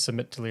thing is to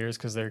submit to leaders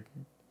because they're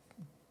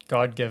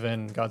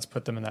God-given, God's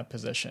put them in that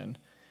position.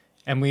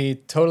 And we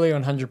totally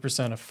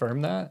 100%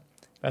 affirm that.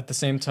 At the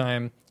same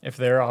time, if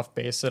they're off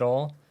base at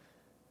all,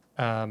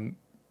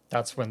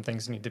 that's when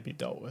things need to be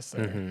dealt with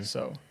there.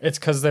 So it's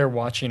because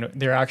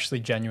they're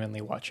actually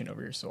genuinely watching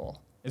over your soul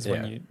is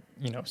when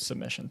you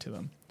submission to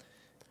them.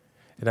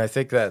 And I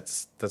think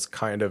that's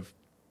kind of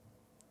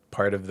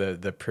part of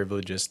the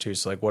privileges too.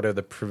 So like, what are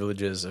the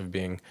privileges of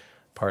being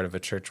part of a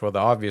church? Well, the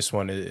obvious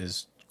one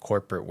is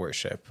corporate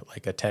worship,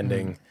 like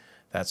attending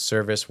that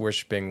service,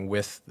 worshiping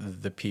with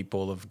the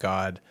people of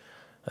God.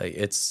 Like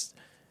it's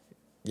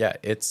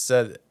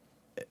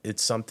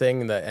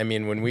something that, I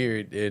mean, when we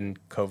were in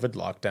COVID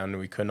lockdown and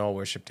we couldn't all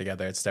worship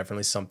together, it's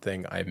definitely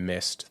something I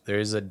missed. There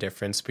is a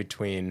difference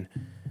between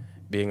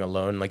being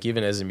alone, like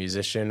even as a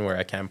musician where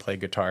I can play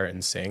guitar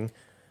and sing,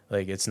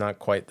 like it's not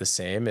quite the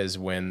same as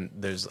when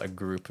there's a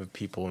group of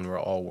people and we're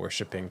all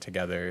worshiping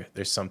together.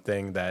 There's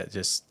something that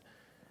just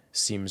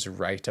seems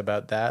right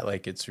about that.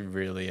 Like it's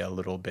really a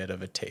little bit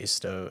of a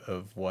taste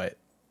of what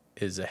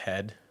is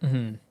ahead.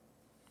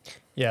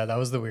 Yeah, that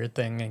was the weird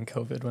thing in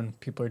COVID when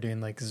people are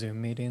doing like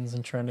Zoom meetings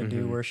and trying to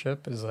do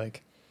worship, is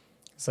like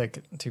it's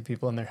like two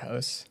people in their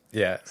house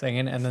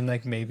singing, and then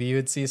like maybe you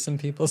would see some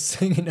people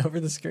singing over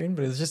the screen,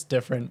 but it's just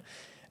different.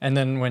 And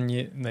then when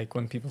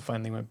people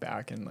finally went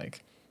back and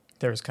like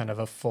there was kind of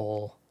a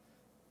full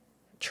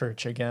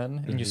church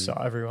again and you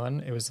saw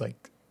everyone, it was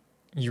like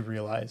you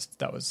realized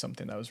that was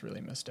something that was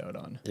really missed out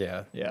on.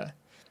 Yeah.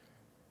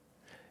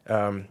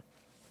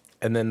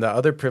 And then the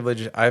other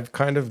privilege, I've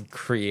kind of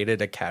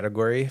created a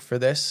category for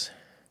this.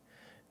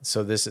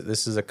 So this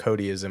is a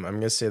Codyism. I'm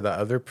going to say the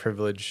other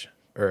privilege,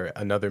 or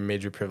another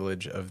major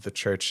privilege of the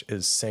church,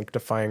 is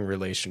sanctifying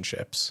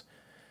relationships,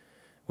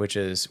 which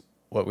is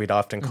what we'd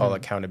often call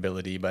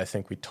accountability, but I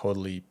think we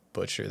totally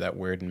butcher that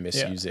word and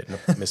misuse it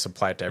and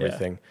misapply it to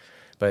everything.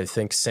 But I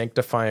think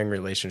sanctifying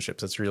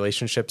relationships, it's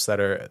relationships that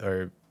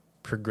are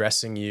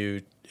progressing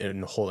you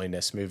in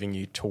holiness, moving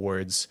you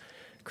towards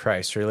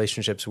Christ,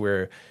 relationships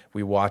where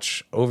we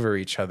watch over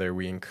each other,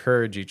 we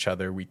encourage each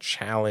other, we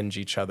challenge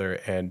each other,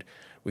 and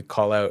we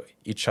call out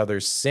each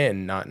other's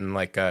sin, not in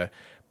like a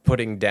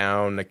putting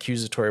down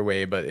accusatory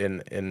way, but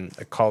in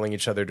a calling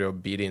each other to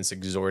obedience,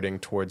 exhorting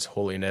towards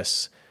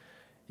holiness.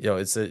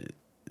 It's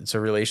a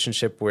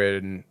relationship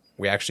where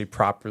we actually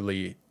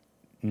properly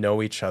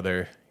know each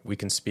other. We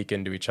can speak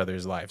into each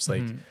other's lives.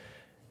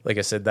 Like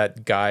I said,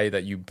 that guy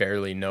that you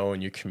barely know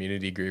in your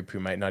community group who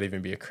might not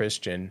even be a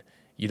Christian,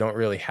 you don't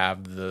really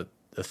have the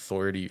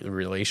authority, the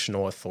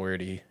relational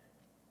authority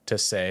to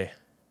say,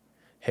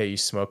 hey, you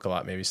smoke a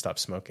lot, maybe stop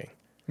smoking.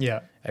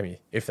 Yeah. I mean,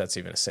 if that's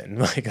even a sin,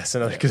 like that's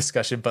another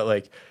discussion,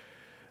 but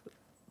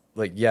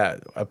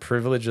a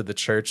privilege of the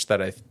church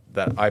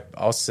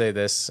I'll say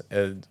this,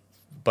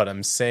 but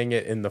I'm saying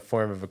it in the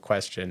form of a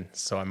question.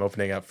 So I'm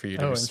opening up for you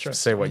to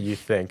say what you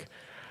think.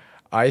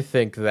 I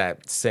think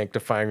that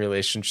sanctifying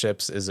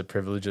relationships is a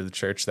privilege of the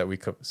church that we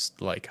could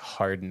like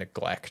hard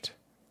neglect.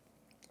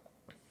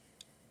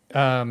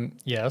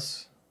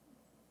 Yes.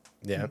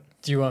 Yeah.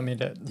 Do you want me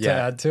to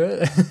add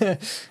to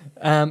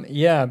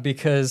it?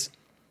 Because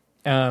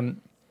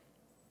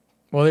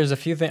Well, there's a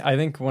few things. I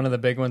think one of the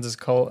big ones is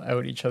call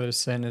out each other's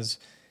sin is,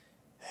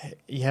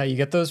 yeah, you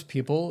get those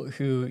people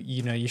who,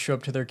 you know, you show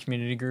up to their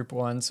community group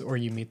once or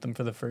you meet them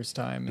for the first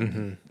time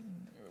and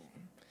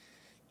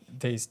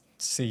they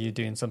see you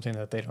doing something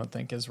that they don't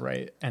think is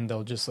right and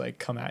they'll just like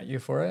come at you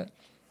for it.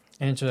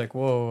 And you're like,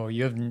 whoa,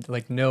 you have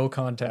like no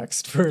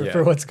context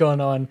for what's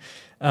going on.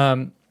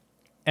 And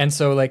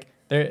so like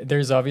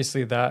there's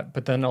obviously that,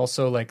 but then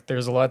also like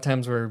there's a lot of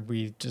times where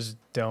we just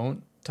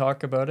don't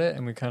talk about it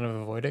and we kind of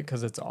avoid it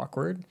because it's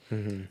awkward.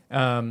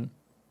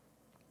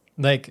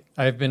 Like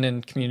I've been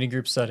in community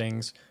group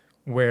settings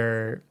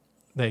where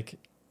like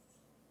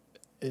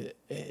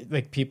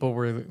people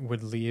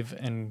would leave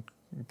and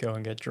go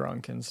and get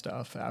drunk and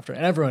stuff after,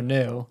 and everyone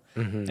knew,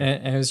 and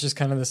it was just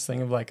kind of this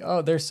thing of like,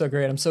 oh, they're so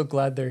great, I'm so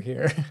glad they're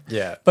here.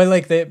 Yeah. but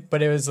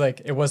it was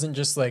like, it wasn't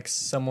just like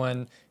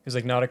someone who's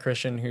like not a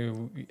Christian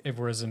who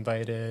was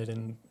invited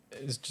and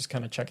is just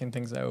kind of checking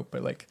things out,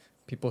 but like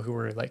people who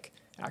were like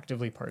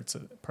actively part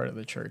of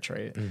the church,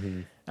 right?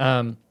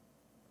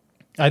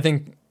 I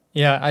think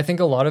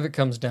a lot of it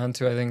comes down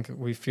to, I think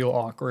we feel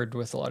awkward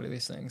with a lot of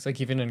these things, like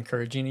even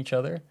encouraging each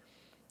other.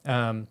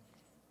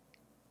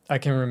 I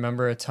can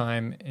remember a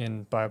time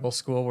in Bible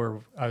school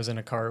where I was in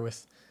a car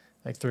with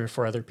like 3 or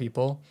 4 other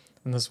people,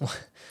 and this one,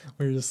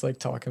 we were just like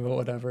talking about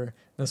whatever. And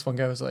this one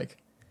guy was like,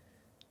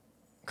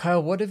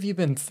 Kyle, what have you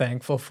been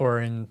thankful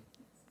for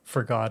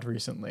God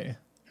recently?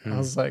 I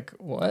was like,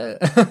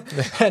 what?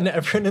 And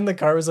everyone in the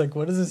car was like,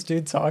 what is this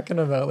dude talking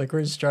about? Like,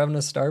 we're just driving to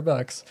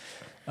Starbucks.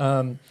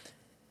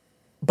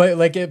 But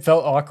like it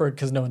felt awkward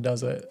because no one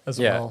does it as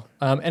well.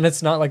 And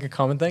it's not like a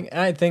common thing.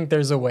 And I think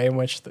there's a way in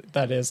which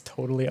that is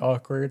totally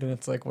awkward. And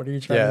it's like, what are you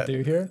trying to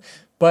do here?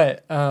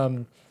 But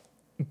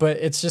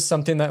it's just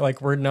something that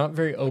like we're not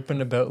very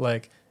open about,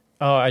 like,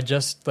 oh, I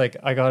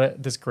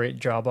got this great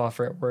job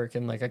offer at work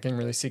and like I can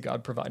really see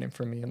God providing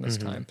for me in this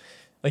time.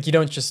 Like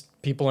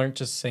people aren't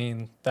just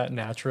saying that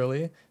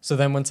naturally. So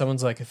then when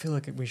someone's like, I feel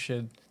like we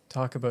should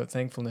talk about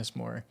thankfulness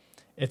more,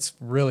 it's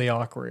really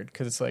awkward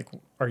because it's like,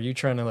 are you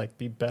trying to like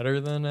be better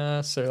than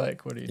us, or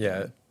like what are you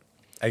doing?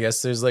 I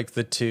guess there's like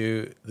the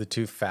two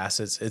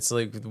facets. It's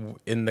like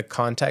in the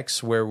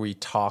context where we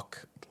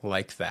talk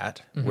like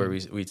that, where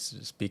we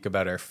speak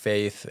about our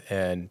faith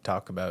and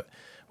talk about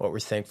what we're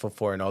thankful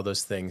for and all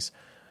those things,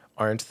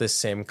 aren't the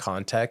same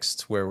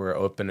context where we're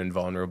open and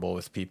vulnerable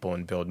with people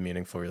and build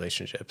meaningful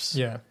relationships.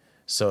 Yeah.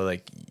 So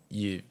like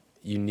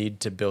you need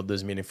to build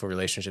those meaningful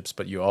relationships,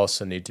 but you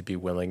also need to be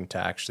willing to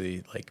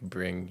actually like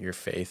bring your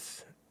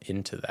faith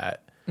into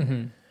that.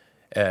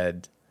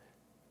 And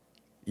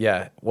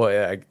the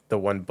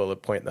one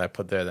bullet point that I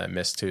put there that I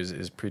missed too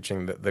is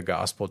preaching the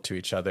gospel to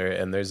each other.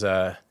 And there's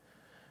a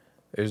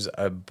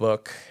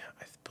book,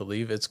 I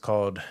believe it's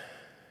called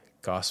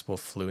Gospel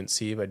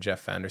Fluency by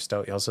Jeff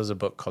Vanderstelt. He also has a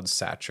book called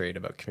Saturate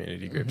about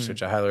community groups,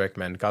 which I highly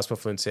recommend. Gospel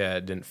Fluency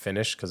I didn't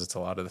finish because it's a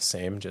lot of the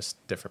same,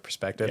 just different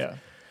perspective. Yeah.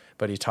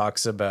 But he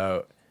talks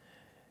about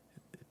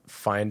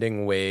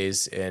finding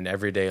ways in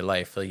everyday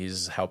life. Like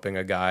he's helping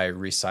a guy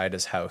reside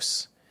his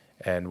house.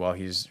 And while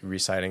he's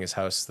residing his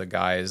house, the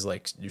guy is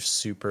like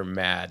super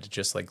mad,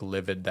 just like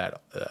livid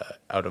that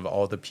out of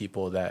all the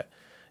people that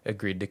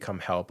agreed to come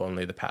help,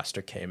 only the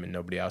pastor came and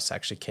nobody else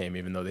actually came,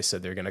 even though they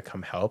said they're going to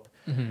come help.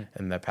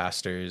 And the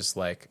pastor is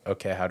like,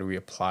 okay, how do we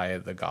apply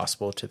the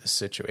gospel to the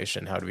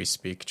situation? How do we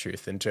speak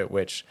truth into it?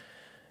 Which,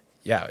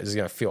 is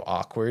going to feel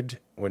awkward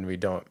when we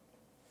don't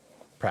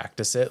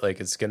practice it. Like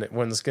it's going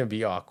to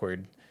be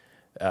awkward.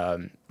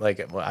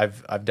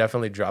 I've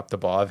definitely dropped the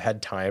ball. I've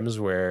had times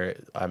where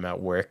I'm at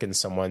work and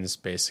someone's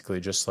basically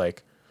just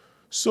like,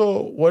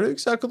 so what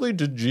exactly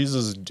did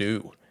Jesus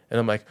do? And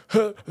I'm like,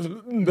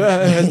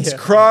 it's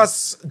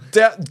cross,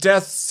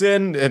 death,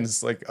 sin. And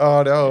it's like,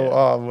 oh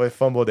no, I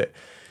fumbled it.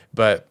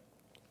 But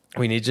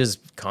we need to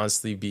just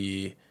constantly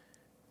be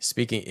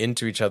speaking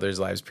into each other's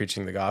lives,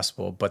 preaching the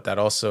gospel. But that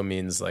also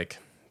means like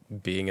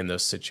being in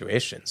those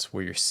situations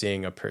where you're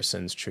seeing a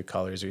person's true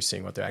colors, or you're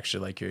seeing what they're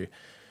actually like.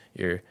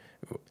 You're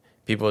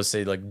people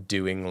say like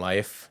doing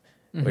life,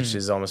 which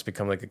has almost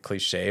become like a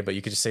cliche, but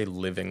you could just say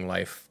living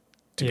life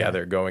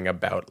together, going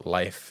about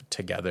life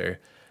together.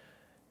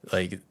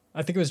 Like,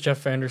 I think it was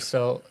Jeff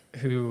Vanderstelt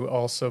who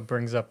also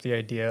brings up the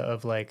idea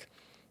of like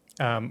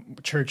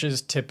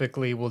churches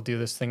typically will do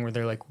this thing where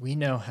they're like, we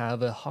now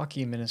have a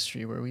hockey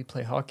ministry where we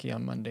play hockey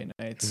on Monday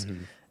nights.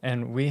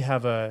 And we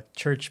have a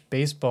church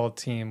baseball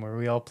team where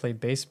we all play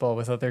baseball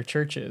with other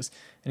churches.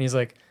 And he's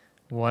like,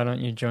 why don't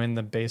you join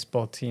the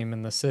baseball team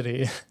in the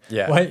city?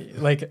 Yeah. Why,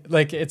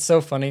 like it's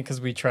so funny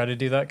because we try to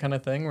do that kind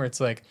of thing where it's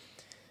like,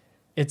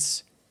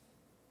 it's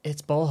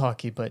ball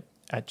hockey, but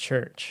at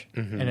church,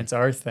 and it's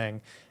our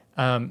thing.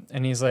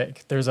 And he's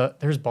like,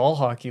 there's ball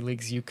hockey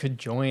leagues you could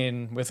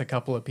join with a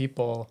couple of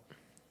people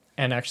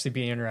and actually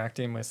be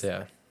interacting with,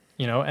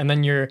 and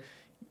then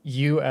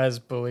you as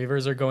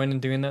believers are going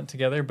and doing that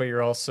together, but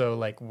you're also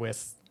like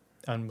with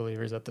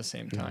unbelievers at the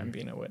same time,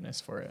 being a witness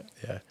for it.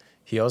 Yeah.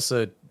 He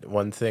also,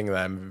 one thing that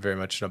I'm very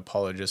much an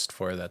apologist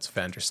for that's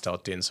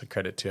Vandersteltian, so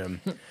credit to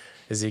him,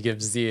 is he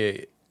gives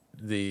the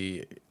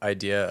the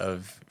idea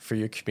of for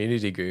your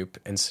community group,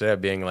 instead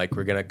of being like,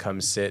 we're going to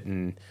come sit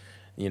in,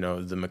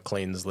 the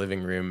McLean's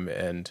living room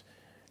and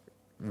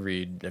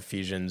read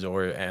Ephesians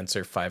or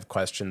answer 5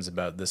 questions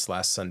about this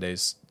last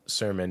Sunday's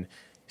sermon,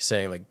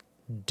 saying like,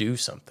 do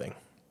something.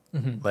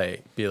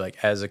 Like, be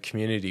like, as a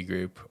community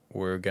group,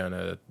 we're going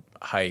to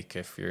hike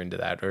if you're into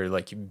that, or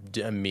like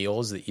a meal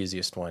is the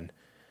easiest one.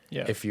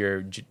 Yeah. If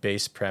your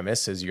base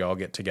premise is you all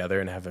get together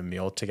and have a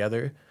meal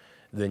together,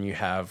 then you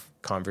have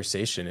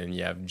conversation and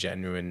you have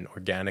genuine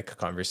organic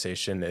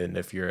conversation. And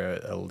if you're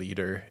a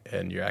leader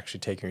and you're actually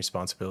taking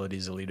responsibility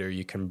as a leader,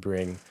 you can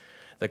bring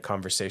the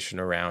conversation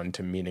around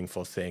to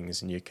meaningful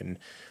things, and you can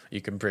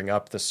bring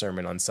up the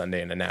sermon on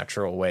Sunday in a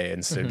natural way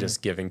instead of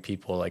just giving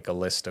people like a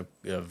list of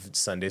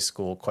Sunday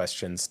school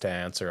questions to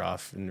answer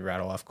off and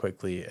rattle off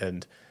quickly.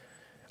 And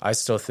I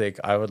still think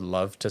I would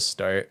love to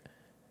start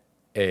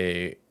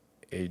a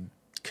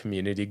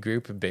community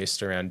group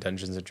based around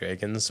Dungeons and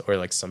Dragons or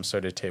like some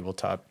sort of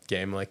tabletop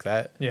game like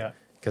that. Yeah.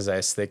 Because I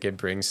just think it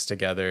brings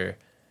together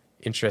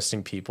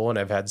interesting people, and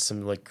I've had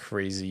some like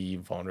crazy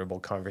vulnerable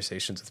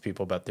conversations with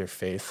people about their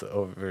faith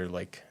over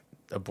like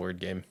a board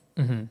game.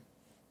 And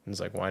it's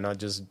like, why not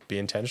just be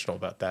intentional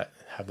about that,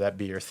 have that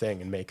be your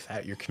thing, and make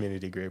that your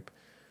community group?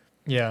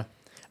 Yeah.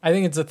 I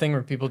think it's a thing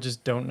where people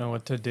just don't know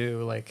what to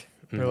do. Like,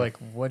 they're like,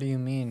 what do you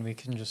mean we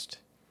can just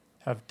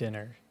have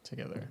dinner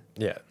together?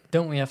 Yeah.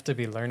 Don't we have to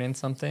be learning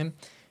something?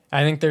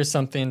 I think there's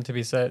something to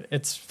be said.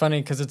 It's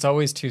funny because it's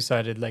always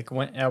two-sided. Like,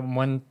 when on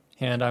one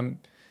hand,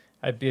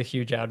 I'd be a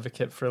huge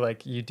advocate for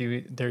like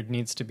there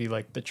needs to be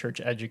like the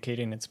church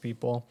educating its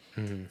people.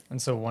 And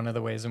so one of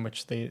the ways in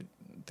which they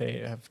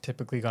have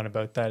typically gone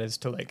about that is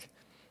to like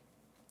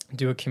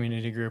do a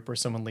community group where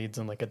someone leads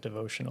in like a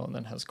devotional and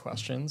then has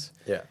questions.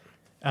 Yeah.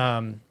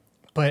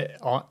 But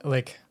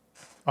like,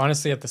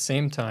 honestly, at the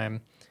same time,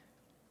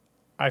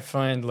 I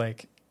find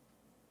like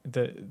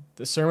the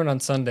sermon on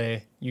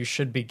Sunday, you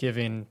should be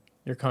giving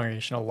your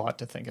congregation a lot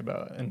to think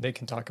about, and they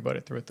can talk about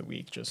it throughout the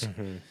week. Just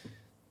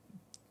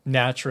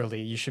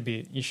naturally, you should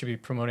be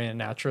promoting it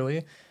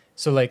naturally.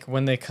 So like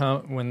when they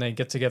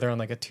get together on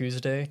like a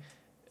Tuesday,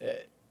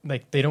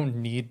 like they don't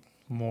need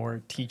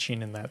more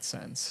teaching in that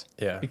sense.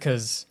 Yeah.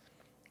 Because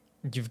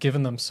you've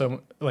given them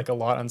so like a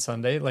lot on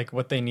Sunday. Like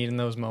what they need in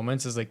those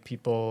moments is like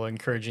people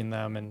encouraging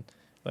them and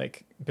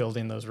like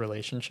building those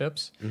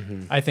relationships.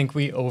 I think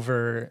we over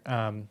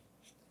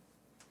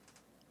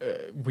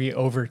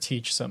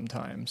teach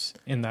sometimes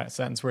in that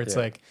sense, where it's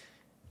like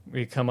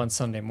we come on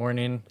Sunday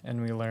morning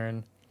and we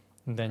learn,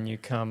 and then you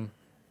come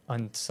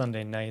on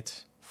Sunday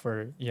night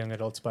for young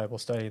adults Bible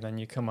study, then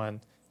you come on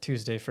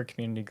Tuesday for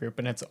community group,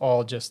 and it's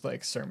all just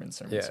like sermon.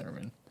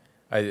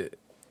 I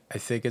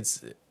think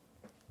it's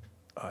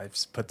I've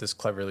put this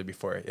cleverly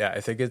before. Yeah,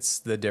 I think it's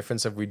the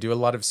difference of we do a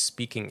lot of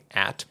speaking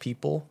at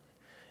people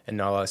and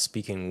not a lot of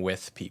speaking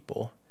with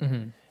people.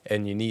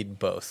 And you need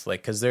both.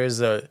 Like, because there's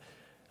a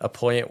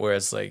point where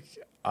it's like,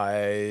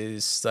 I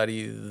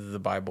study the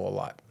Bible a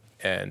lot,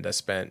 and I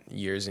spent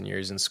years and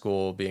years in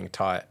school being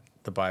taught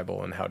the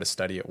Bible and how to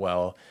study it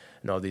well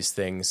and all these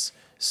things.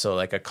 So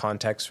like a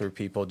context where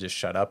people just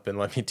shut up and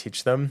let me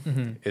teach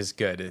them is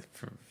good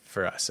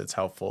for us. It's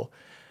helpful.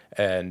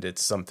 And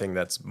it's something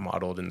that's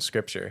modeled in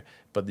Scripture.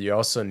 But you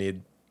also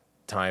need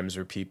times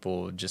where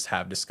people just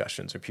have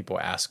discussions or people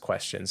ask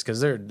questions, because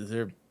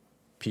they're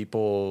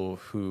people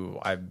who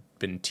I've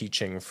been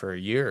teaching for a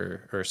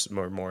year or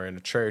more in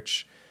a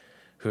church,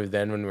 who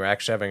then when we're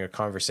actually having a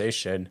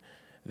conversation,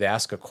 they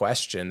ask a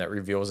question that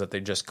reveals that they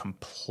just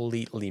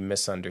completely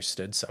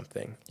misunderstood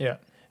something. Yeah.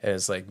 And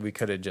it's like we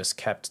could have just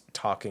kept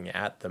talking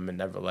at them and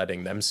never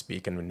letting them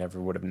speak, and we never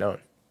would have known.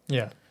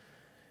 Yeah.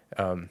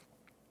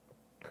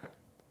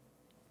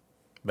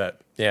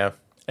 But yeah,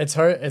 it's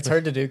hard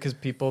to do because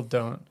people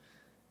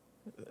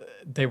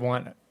they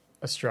want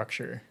a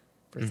structure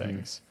for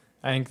things.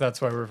 I think that's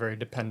why we're very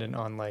dependent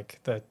on like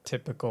the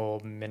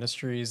typical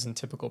ministries and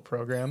typical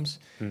programs.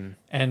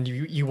 And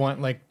you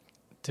want like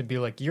to be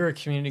like, you're a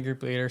community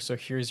group leader, so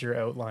here's your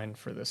outline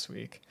for this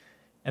week.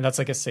 And that's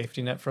like a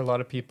safety net for a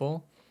lot of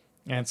people.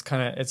 And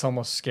it's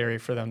almost scary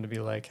for them to be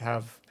like,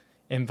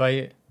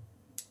 invite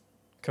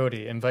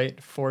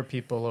 4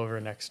 people over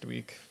next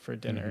week for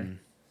dinner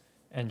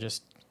and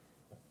just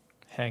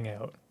hang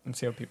out and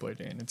see how people are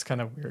doing. It's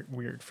kind of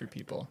weird for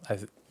people. I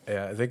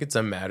think it's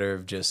a matter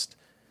of just,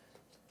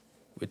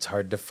 it's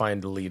hard to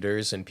find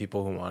leaders and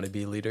people who want to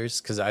be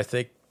leaders. Because I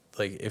think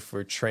like if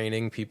we're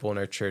training people in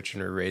our church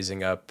and we're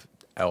raising up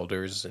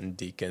elders and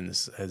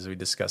deacons, as we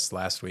discussed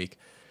last week,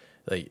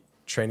 like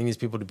training these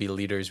people to be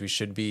leaders, we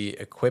should be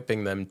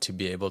equipping them to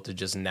be able to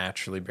just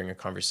naturally bring a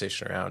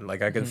conversation around.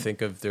 Like I can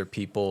think of there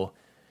people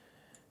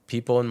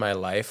in my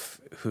life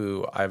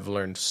who I've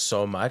learned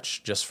so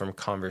much just from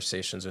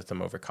conversations with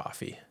them over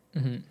coffee.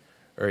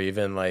 Or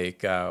even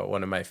like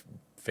one of my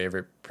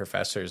favorite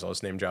professors, I'll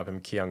just name drop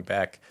him, Kyung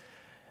Beck,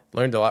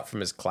 learned a lot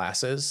from his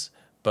classes,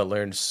 but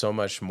learned so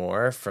much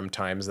more from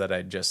times that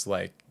I'd just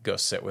like go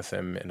sit with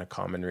him in a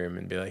common room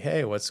and be like,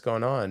 hey, what's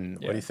going on?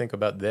 What do you think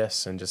about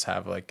this? And just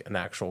have like an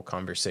actual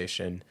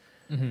conversation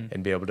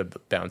and be able to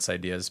bounce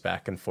ideas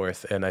back and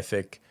forth. And I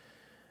think,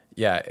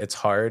 yeah, it's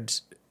hard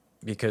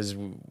because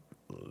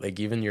like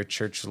even your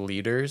church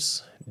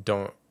leaders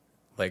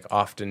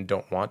often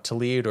don't want to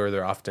lead, or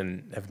they're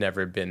often have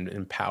never been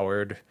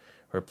empowered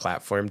or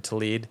platformed to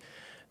lead.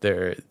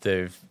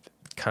 They've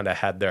kind of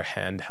had their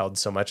hand held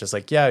so much. It's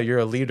like, yeah, you're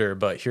a leader,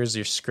 but here's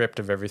your script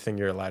of everything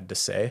you're allowed to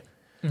say.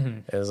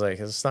 It's like,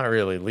 it's not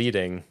really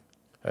leading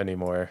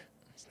anymore.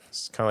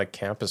 It's kind of like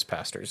campus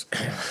pastors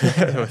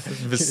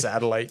with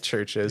satellite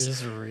churches. You're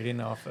just reading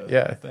off of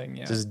Yeah, the thing.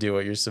 Yeah. just do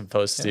what you're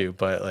supposed to.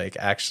 But like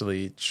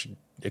actually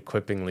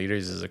equipping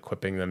leaders is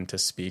equipping them to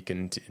speak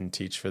and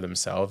teach for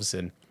themselves.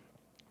 And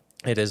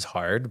it is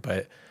hard,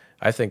 but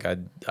I think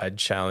I'd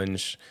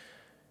challenge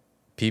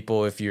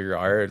people, if you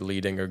are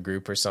leading a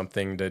group or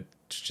something, to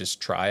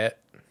just try it.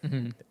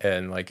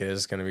 And like, it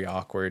is going to be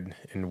awkward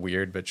and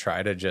weird, but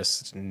try to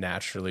just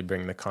naturally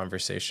bring the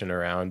conversation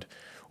around,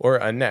 or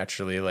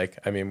unnaturally. Like,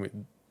 I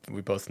mean,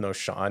 we both know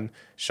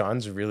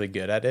Sean's really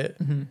good at it,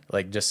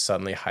 like just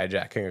suddenly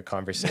hijacking a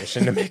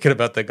conversation to make it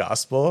about the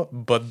gospel.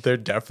 But there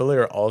definitely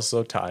are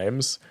also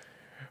times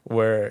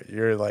where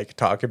you're like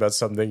talking about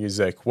something, he's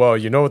like, well,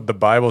 you know what the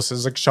Bible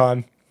says? Like,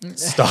 Sean,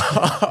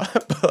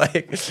 stop.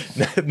 Like,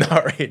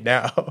 not right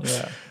now.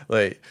 Yeah.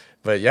 Like,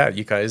 but yeah,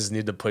 you guys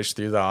need to push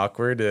through the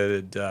awkward.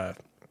 And I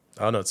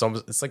don't know,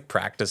 it's like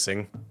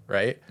practicing,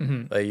 right?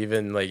 Like,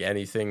 even like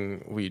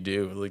anything we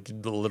do, like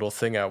the little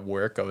thing at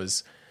work, I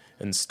was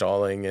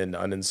installing and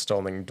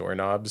uninstalling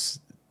doorknobs,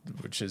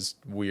 which is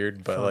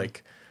weird, but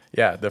like,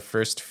 yeah, the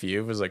first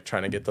few was like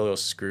trying to get the little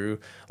screw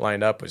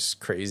lined up was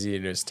crazy,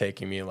 and it was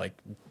taking me like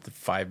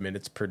 5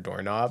 minutes per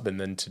doorknob. And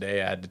then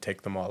today I had to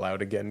take them all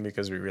out again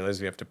because we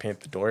realized we have to paint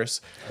the doors,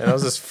 and I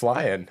was just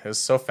flying. It was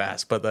so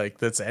fast. But like,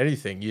 that's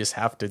anything, you just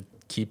have to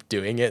keep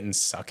doing it and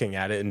sucking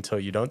at it until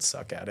you don't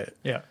suck at it.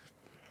 Yeah.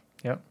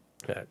 Yep.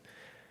 Yeah.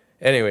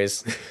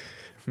 Anyways,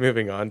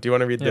 moving on. Do you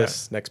want to read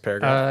this next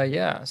paragraph?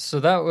 Yeah. So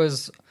that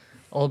was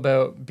all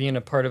about being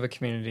a part of a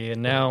community,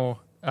 and now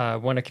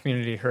when a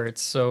community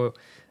hurts. So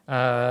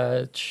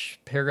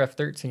paragraph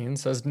 13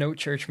 says, no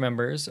church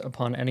members,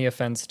 upon any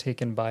offense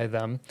taken by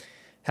them,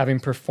 having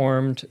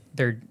performed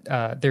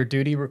their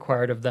duty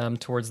required of them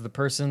towards the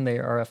person they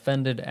are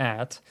offended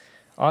at,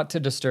 ought to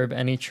disturb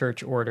any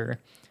church order,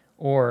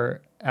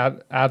 or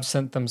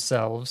absent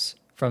themselves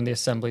from the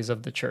assemblies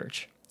of the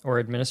church, or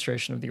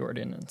administration of the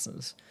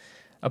ordinances,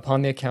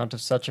 upon the account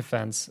of such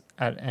offense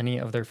at any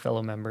of their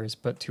fellow members,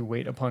 but to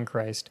wait upon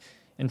Christ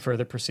in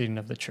further proceeding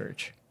of the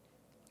church.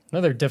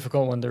 Another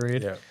difficult one to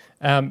read. Yeah.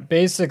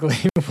 Basically,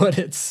 what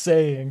it's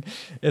saying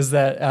is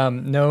that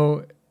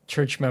no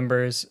church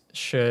members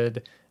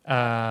should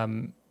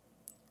remove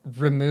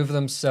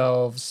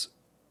themselves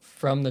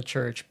from the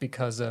church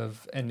because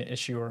of an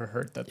issue or a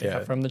hurt that they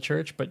have from the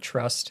church, but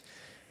trust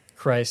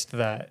Christ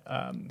that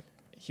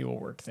he will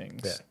work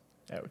things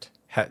out.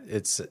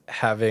 It's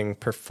having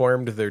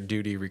performed their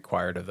duty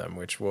required of them,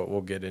 which what we'll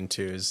get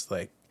into is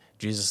like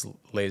Jesus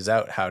lays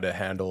out how to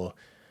handle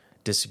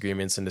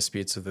disagreements and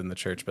disputes within the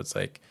church, but it's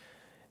like,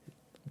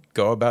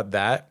 go about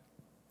that,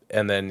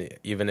 and then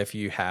even if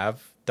you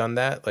have done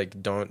that,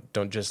 like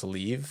don't just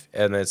leave.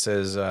 And it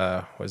says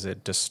was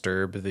it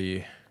disturb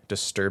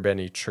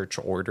any church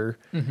order.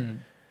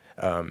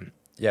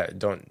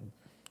 Don't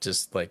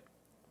just like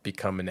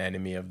become an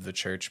enemy of the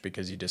church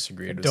because you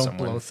disagreed with someone.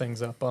 Don't blow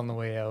things up on the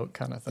way out,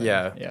 kind of thing.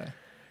 Yeah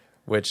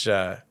Which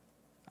I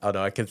don't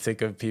know, I could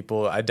think of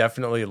people. I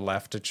definitely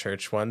left a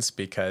church once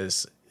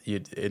because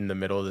in the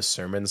middle of the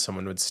sermon,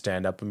 someone would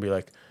stand up and be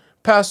like,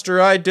 Pastor,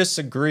 I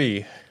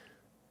disagree.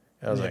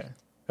 I was like,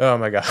 oh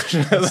my gosh.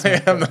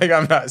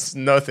 I'm not,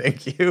 no,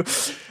 thank you.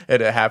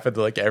 And it happened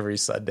like every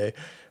Sunday.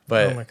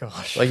 But oh my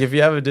gosh. Like, if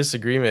you have a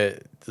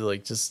disagreement,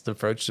 like just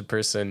approach the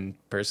person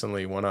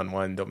personally,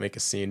 one-on-one, don't make a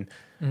scene.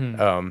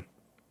 But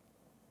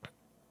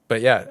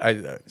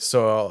yeah,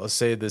 so I'll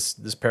say this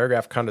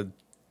paragraph kind of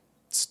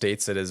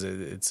states it as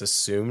it's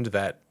assumed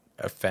that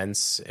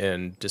offense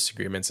and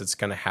disagreements, it's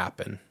going to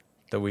happen.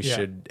 That we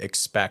should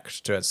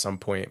expect to at some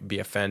point be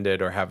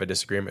offended or have a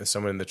disagreement with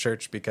someone in the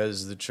church,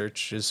 because the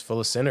church is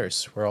full of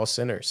sinners. We're all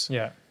sinners.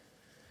 Yeah.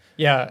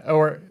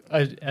 Or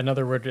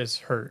another word is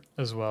hurt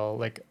as well.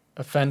 Like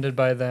offended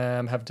by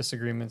them, have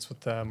disagreements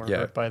with them, or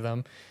hurt by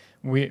them.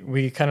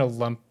 We kind of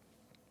lump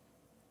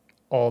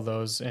all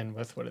those in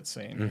with what it's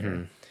saying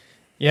here.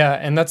 Yeah,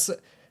 and that's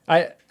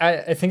I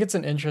think it's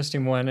an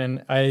interesting one,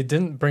 and I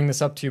didn't bring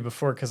this up to you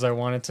before because I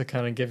wanted to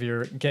kind of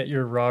get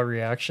your raw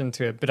reaction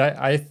to it. But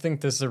I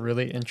think this is a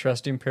really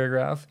interesting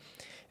paragraph,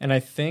 and I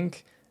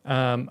think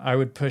I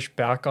would push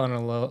back on it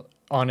a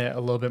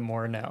little bit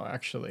more now,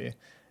 actually,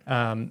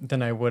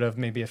 than I would have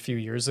maybe a few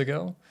years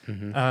ago,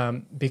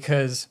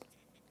 because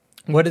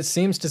what it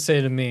seems to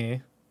say to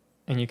me,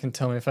 and you can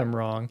tell me if I'm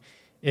wrong,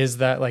 is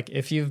that like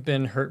if you've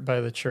been hurt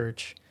by the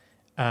church,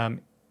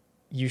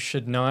 you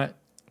should not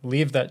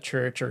leave that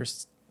church or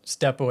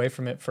step away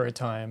from it for a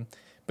time,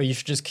 but you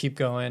should just keep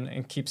going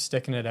and keep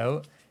sticking it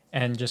out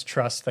and just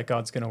trust that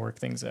God's going to work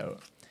things out.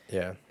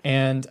 Yeah.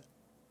 And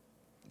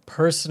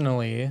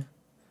personally,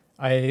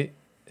 I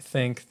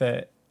think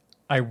that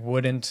I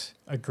wouldn't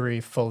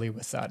agree fully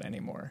with that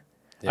anymore.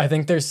 Yeah. I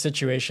think there's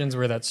situations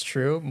where that's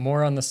true,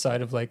 more on the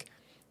side of like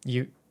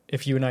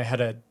if you and I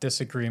had a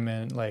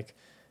disagreement like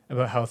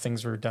about how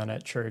things were done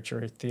at church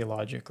or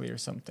theologically or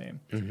something.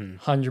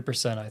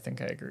 100% I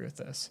think I agree with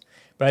this.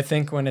 But I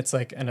think when it's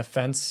like an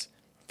offense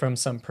from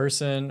some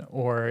person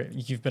or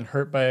you've been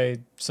hurt by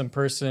some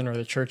person or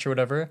the church or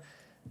whatever,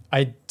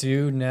 I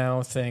do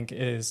now think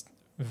it is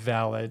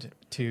valid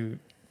to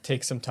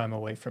take some time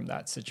away from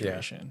that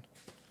situation.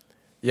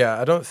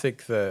 Yeah, I don't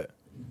think that,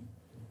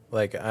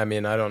 like, I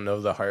mean, I don't know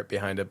the heart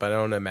behind it, but I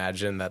don't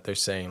imagine that they're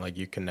saying, like,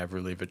 you can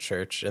never leave a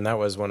church. And that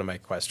was one of my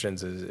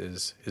questions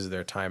is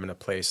there a time and a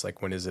place?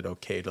 Like, when is it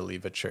okay to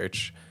leave a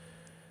church?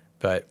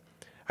 But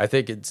I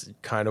think it's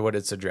kind of what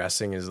it's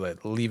addressing is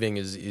that leaving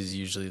is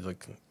usually,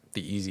 like,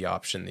 the easy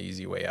option, the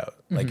easy way out.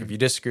 Like, if you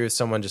disagree with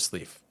someone, just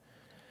leave.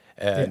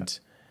 And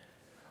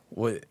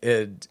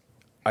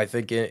I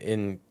think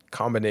in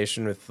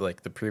combination with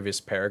like the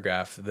previous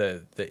paragraph,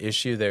 the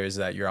issue there is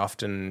that you're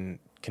often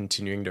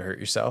continuing to hurt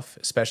yourself,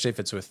 especially if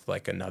it's with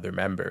like another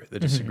member, the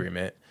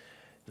disagreement.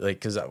 Like,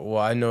 because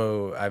I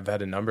know I've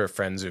had a number of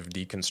friends who've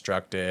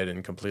deconstructed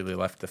and completely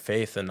left the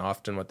faith, and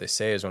often what they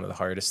say is one of the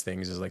hardest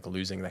things is like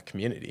losing that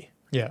community.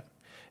 Yeah.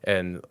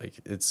 And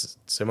like it's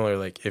similar,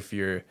 like if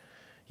you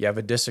have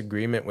a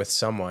disagreement with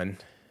someone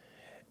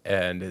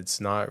and it's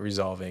not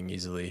resolving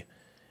easily,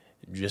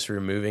 just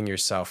removing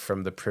yourself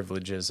from the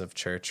privileges of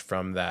church,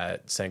 from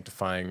that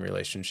sanctifying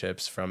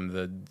relationships, from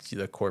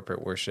the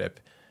corporate worship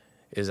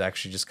is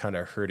actually just kind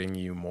of hurting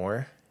you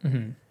more.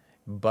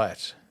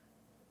 But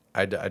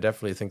I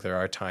definitely think there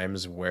are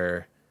times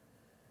where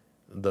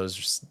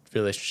those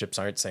relationships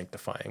aren't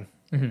sanctifying.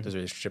 Those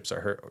relationships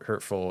are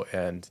hurtful,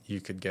 and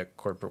you could get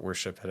corporate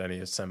worship at any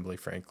assembly,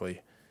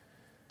 frankly.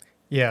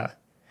 Yeah.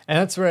 And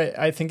that's where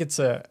I think it's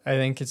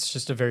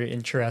just a very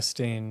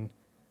interesting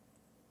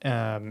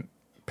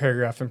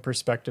paragraph and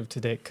perspective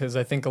today, because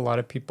I think a lot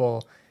of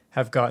people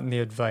have gotten the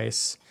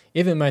advice,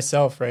 even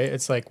myself, right?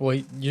 It's like, well,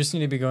 you just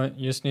need to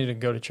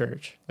go to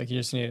church. Like you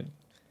just need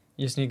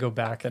to go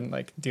back and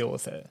like deal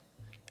with it.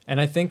 And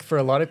I think for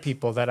a lot of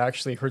people that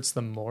actually hurts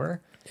them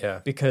more. Yeah.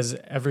 Because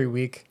every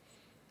week,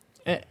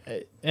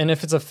 and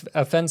if it's a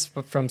offense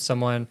from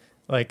someone,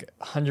 like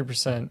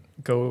 100%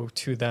 go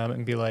to them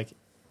and be like,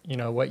 you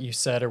know, what you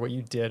said or what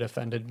you did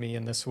offended me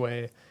in this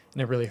way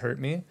and it really hurt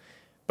me.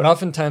 But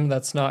oftentimes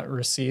that's not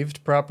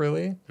received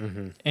properly.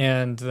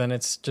 And then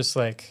it's just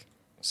like,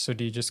 so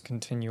do you just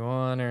continue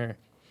on or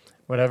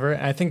whatever?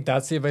 And I think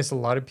that's the advice a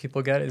lot of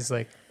people get is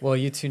like, well,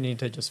 you two need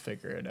to just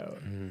figure it out.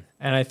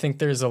 And I think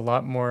there's a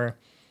lot more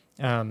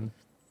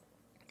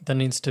that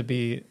needs to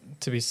be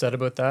said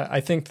about that. I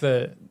think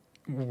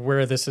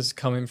where this is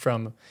coming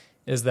from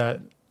is that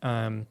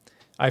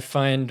I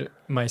find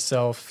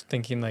myself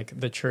thinking like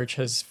the church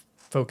has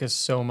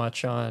focused so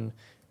much on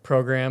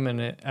program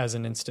and it as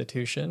an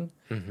institution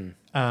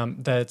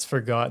that it's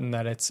forgotten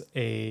that it's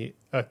a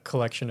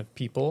collection of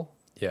people.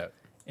 Yeah.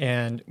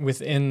 And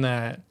within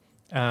that,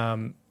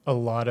 a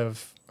lot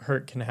of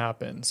hurt can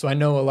happen. So I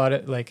know a lot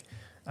of like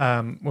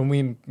when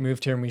we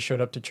moved here and we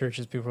showed up to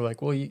churches, people were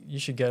like, well, you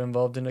should get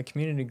involved in a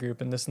community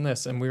group and this and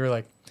this. And we were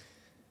like,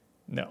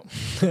 no,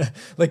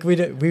 like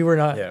we were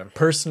not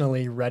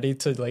personally ready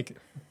to like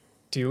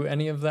do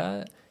any of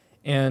that.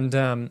 And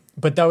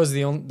but that's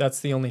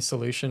the only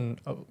solution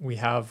we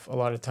have a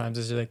lot of times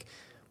is like,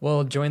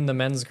 well, join the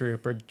men's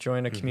group or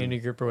join a community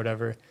group or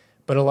whatever.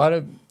 But a lot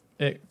of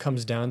it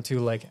comes down to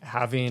like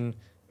having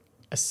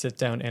a sit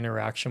down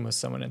interaction with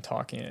someone and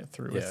talking it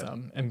through with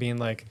them and being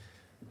like,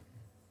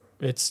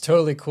 it's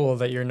totally cool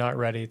that you're not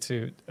ready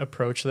to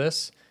approach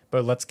this,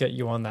 but let's get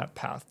you on that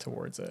path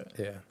towards it.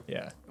 Yeah.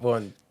 Yeah.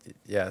 Well,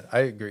 yeah, I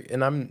agree.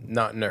 And I'm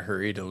not in a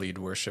hurry to lead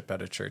worship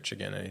at a church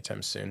again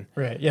anytime soon.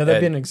 Right. Yeah,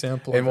 that'd be an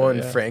example.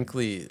 And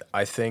frankly,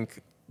 I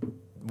think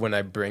when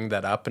I bring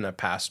that up and a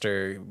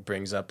pastor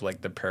brings up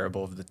like the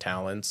parable of the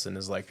talents and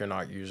is like, you're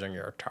not using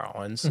your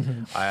talents,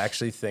 I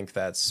actually think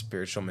that's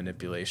spiritual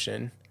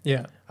manipulation.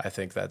 Yeah. I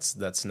think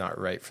that's not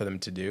right for them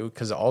to do.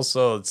 Because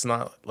also it's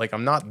not like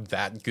I'm not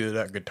that good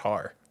at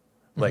guitar.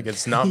 Like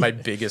it's not my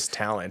biggest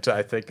talent.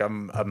 I think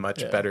I'm a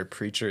much better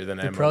preacher than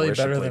I'm a worship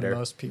better leader. than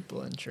most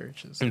people in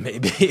churches.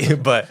 Maybe,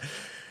 but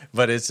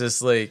it's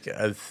just like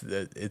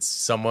it's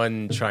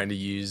someone trying to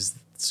use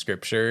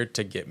scripture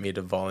to get me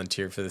to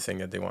volunteer for the thing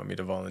that they want me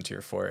to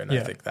volunteer for, and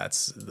I think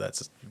that's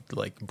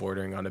like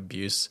bordering on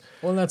abuse.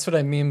 Well, and that's what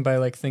I mean by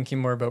like thinking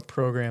more about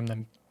program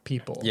than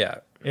people. Yeah,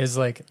 is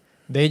like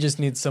they just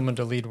need someone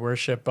to lead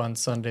worship on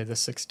Sunday the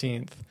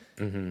 16th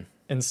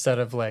instead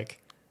of like,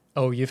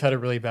 oh, you've had a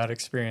really bad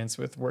experience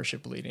with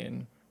worship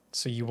leading,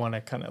 so you want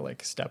to kind of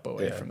like step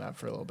away from that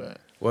for a little bit.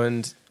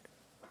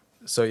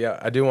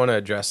 I do want to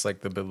address like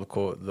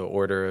the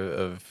order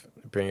of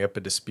bringing up a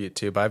dispute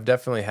too, but I've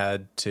definitely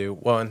had to.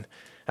 Well, and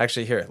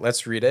actually, here,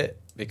 let's read it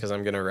because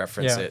I'm going to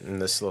reference it in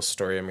this little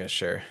story I'm going to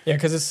share. Yeah,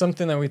 because it's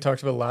something that we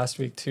talked about last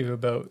week too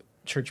about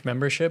church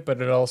membership,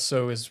 but it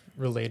also is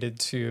related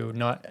to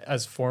not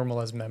as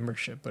formal as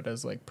membership, but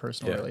as like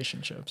personal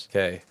relationships.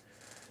 Okay.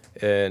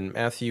 In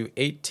Matthew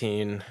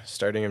 18,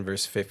 starting in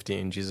verse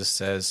 15, Jesus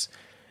says,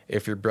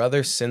 "If your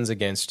brother sins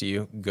against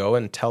you, go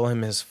and tell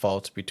him his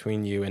fault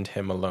between you and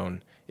him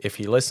alone. If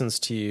he listens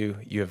to you,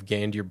 you have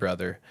gained your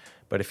brother.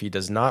 But if he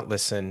does not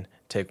listen,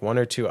 take one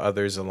or two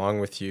others along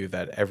with you,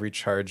 that every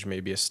charge may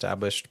be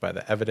established by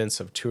the evidence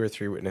of 2 or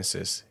 3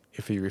 witnesses.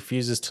 If he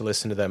refuses to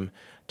listen to them,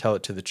 tell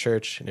it to the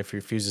church. And if he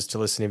refuses to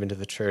listen even to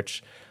the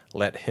church,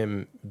 let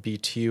him be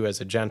to you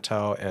as a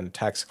Gentile and a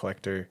tax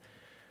collector.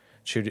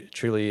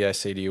 Truly, I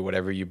say to you,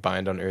 whatever you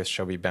bind on earth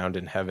shall be bound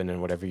in heaven,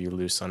 and whatever you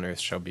loose on earth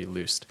shall be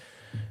loosed."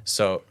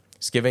 So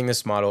it's giving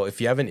this model.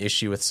 If you have an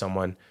issue with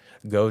someone,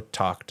 go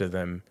talk to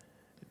them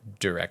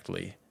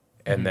directly.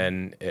 And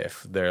then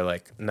if they're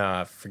like,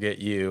 nah, forget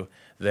you,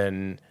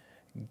 then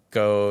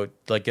go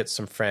like get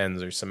some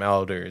friends or some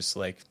elders,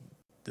 like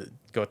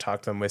go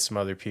talk to them with some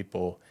other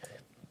people,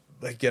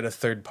 like get a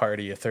third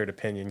party, a third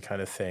opinion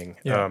kind of thing.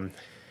 Yeah.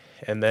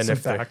 And then Some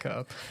if they're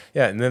backup.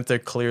 yeah, and then if they're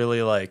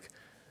clearly like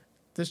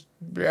this,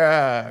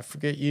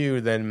 forget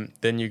you, then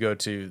you go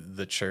to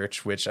the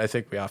church, which I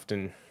think we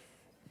often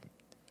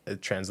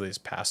it translates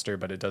pastor,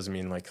 but it doesn't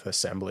mean like the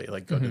assembly.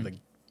 Like go to the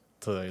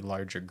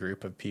larger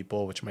group of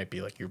people, which might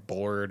be like your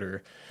board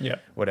or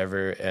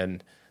whatever,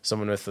 and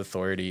someone with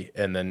authority,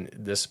 and then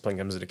discipline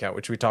comes into account,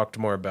 which we talked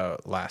more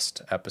about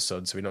last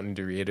episode, so we don't need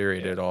to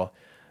reiterate it all.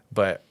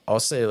 But I'll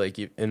say, like,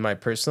 in my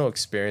personal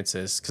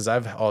experiences, because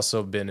I've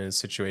also been in a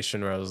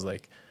situation where I was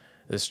like,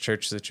 this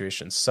church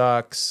situation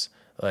sucks,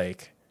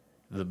 like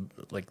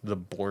the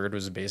board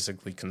was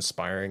basically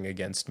conspiring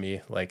against me.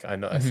 Like I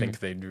know, I think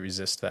they'd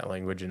resist that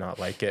language and not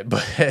like it,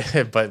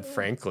 but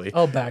frankly,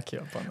 I'll back you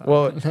up on that.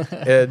 well,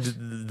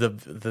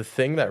 the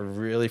thing that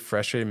really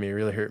frustrated me,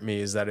 really hurt me,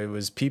 is that it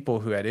was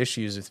people who had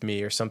issues with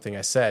me or something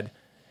I said,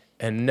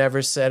 and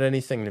never said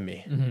anything to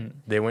me.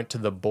 They went to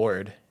the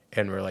board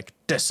and were like,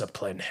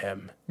 discipline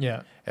him.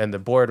 Yeah, and the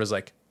board was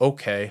like,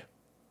 okay.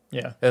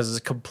 Yeah, it was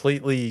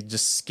completely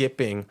just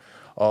skipping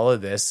all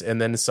of this.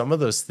 And then some of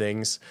those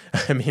things,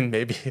 I mean,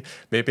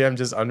 maybe I'm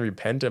just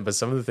unrepentant, but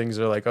some of the things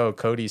are like, oh,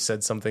 Cody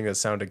said something that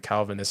sounded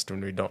Calvinist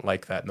when we don't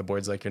like that. And the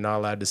board's like, you're not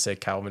allowed to say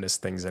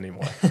Calvinist things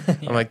anymore.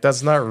 I'm like,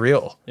 that's not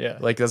real. Yeah.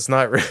 Like, that's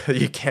not real.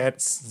 You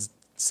can't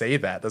say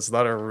that. That's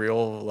not a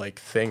real like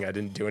thing. I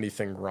didn't do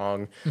anything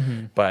wrong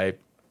by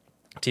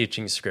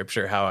teaching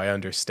scripture how I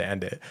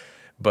understand it.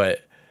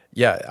 But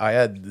yeah, I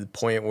had the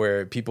point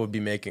where people would be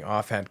making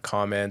offhand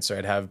comments, or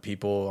I'd have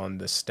people on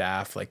the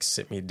staff like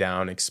sit me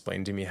down,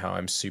 explain to me how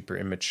I'm super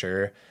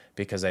immature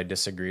because I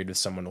disagreed with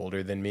someone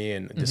older than me,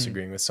 and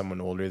disagreeing with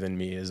someone older than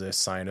me is a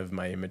sign of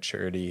my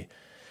immaturity.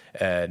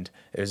 And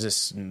it was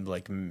just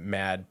like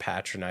mad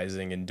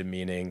patronizing and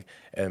demeaning.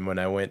 And when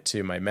I went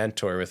to my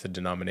mentor with the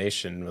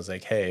denomination, was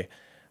like, hey,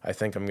 I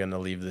think I'm going to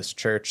leave this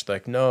church.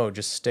 Like, no,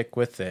 just stick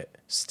with it.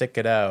 Stick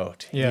it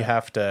out.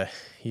 Yeah.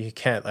 You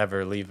can't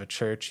ever leave a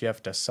church. You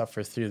have to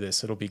suffer through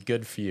this. It'll be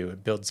good for you.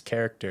 It builds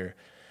character.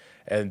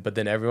 But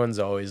then everyone's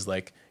always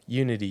like,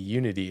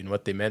 unity. And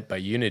what they meant by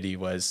unity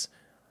was,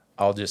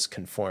 I'll just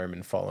conform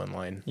and fall in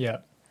line. Yeah.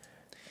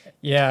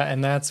 Yeah.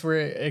 And that's where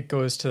it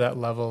goes to that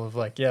level of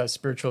like,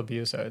 spiritual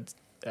abuse.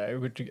 I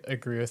would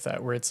agree with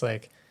that, where it's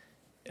like,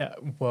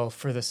 well,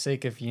 for the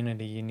sake of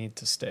unity, you need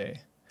to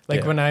stay.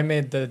 Like when I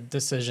made the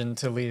decision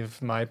to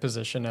leave my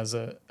position as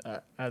a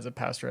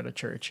pastor at a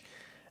church,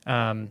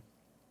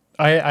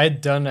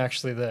 I'd done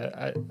actually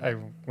I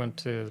went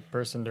to the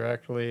person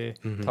directly,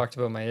 talked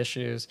about my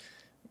issues,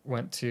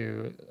 went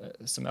to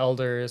some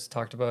elders,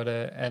 talked about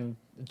it, and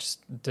it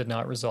just did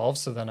not resolve.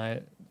 So then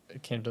I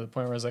came to the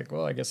point where I was like,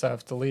 well, I guess I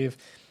have to leave.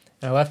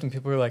 And I left, and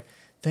people were like,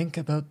 think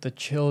about the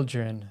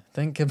children.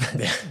 Think about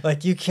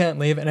like, you can't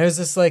leave. And it was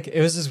just like, it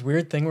was this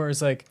weird thing where it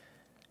was like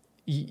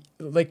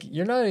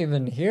you're not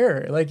even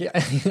here. Like I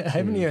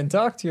haven't even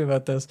talked to you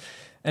about this.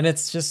 And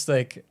it's just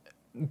like,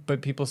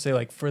 but people say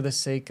like, for the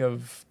sake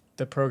of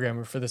the program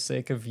or for the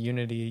sake of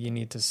unity, you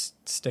need to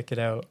stick it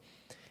out.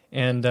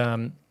 And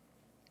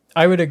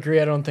I would agree.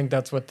 I don't think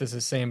that's what this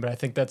is saying, but I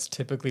think that's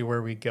typically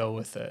where we go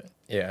with it.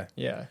 Yeah.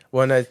 Yeah.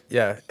 Well, and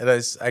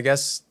I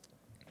guess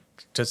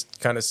just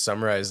kind of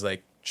summarize,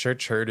 like,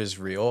 church hurt is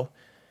real.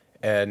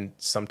 And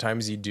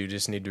sometimes you do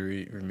just need to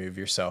remove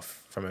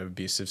yourself from an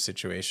abusive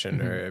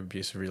situation or an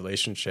abusive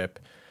relationship.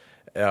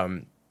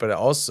 But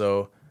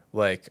also,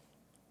 like,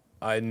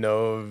 I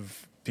know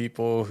of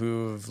people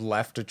who've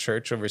left a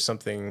church over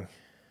something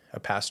a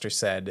pastor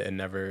said and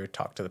never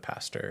talked to the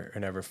pastor, or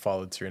never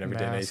followed through, never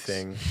did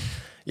anything.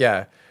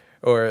 Yeah.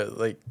 Or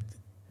like,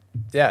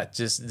 yeah,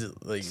 just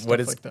like stuff what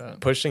it's like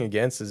pushing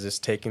against is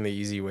just taking the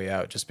easy way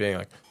out, just being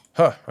like,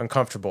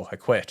 uncomfortable, I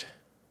quit.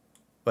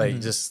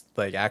 Like, just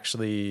like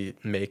actually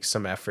make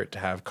some effort to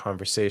have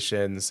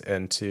conversations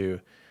and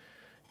to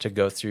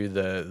go through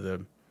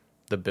the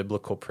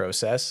biblical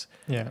process.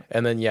 Yeah.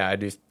 And then,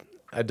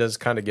 it does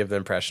kind of give the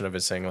impression of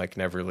it saying like,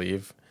 never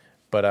leave.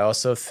 But I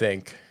also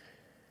think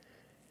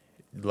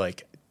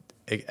like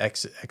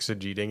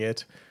exegeting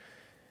it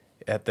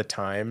at the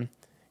time,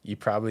 you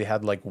probably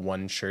had like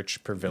one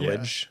church per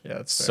village. Yeah,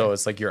 that's so fair.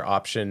 it's like your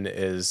option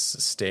is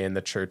stay in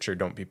the church or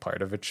don't be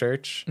part of a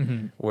church.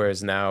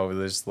 Whereas now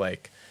there's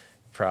like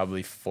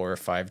probably 4 or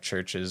 5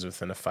 churches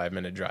within a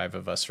 5-minute drive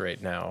of us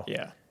right now.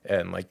 Yeah.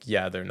 And like,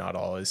 yeah, they're not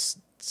all as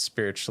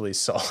spiritually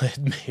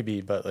solid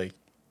maybe, but like,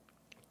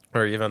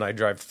 or even I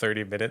drive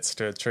 30 minutes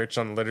to a church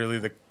on literally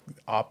the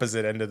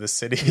opposite end of the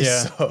city.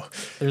 Yeah. So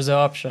There's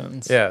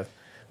options. yeah.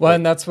 Well,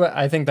 and that's what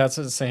I think that's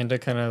what's saying to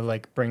kind of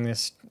like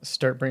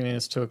start bringing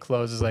this to a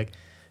close is like,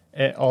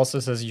 it also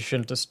says you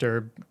shouldn't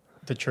disturb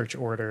the church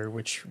order,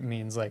 which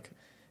means like,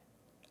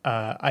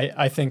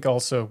 I think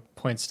also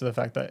points to the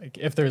fact that like,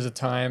 if there's a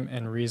time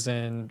and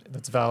reason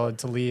that's valid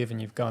to leave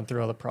and you've gone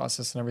through all the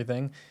process and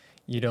everything,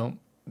 you don't,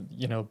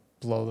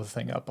 blow the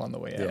thing up on the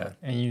way Yeah. out.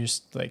 And you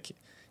just like,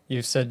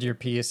 you've said your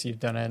piece, you've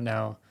done it,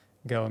 now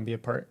go and be a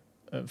part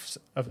of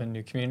a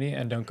new community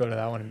and don't go to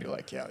that one and be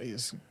like, yeah,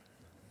 these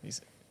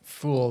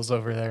fools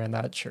over there in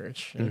that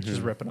church and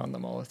just ripping on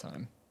them all the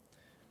time.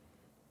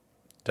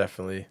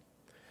 Definitely.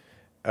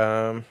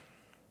 Yeah,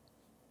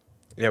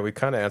 we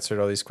kind of answered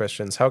all these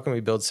questions. How can we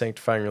build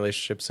sanctifying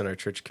relationships in our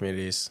church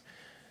communities?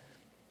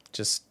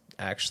 Just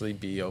actually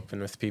be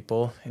open with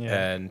people,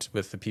 and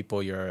with the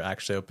people you're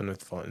actually open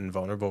with and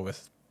vulnerable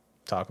with,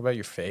 talk about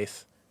your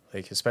faith.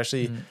 Like,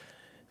 especially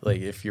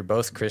like if you're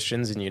both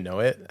Christians and you know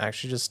it,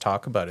 actually just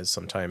talk about it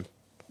sometime.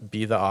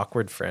 Be the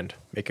awkward friend.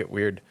 Make it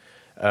weird.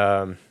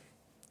 How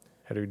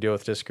do we deal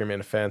with disagreement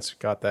and offense?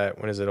 Got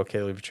that. When is it okay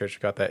to leave a church?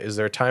 Got that. Is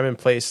there a time and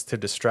place to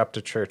disrupt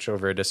a church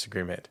over a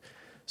disagreement?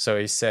 So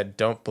he said,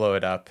 don't blow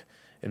it up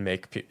and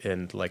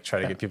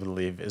try to get people to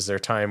leave. Is there a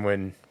time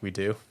when we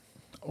do?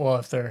 Well,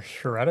 if they're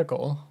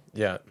heretical,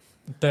 Yeah.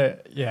 if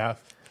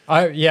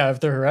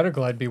they're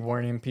heretical, I'd be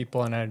warning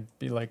people and I'd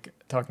be like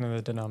talking to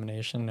the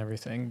denomination and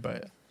everything.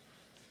 But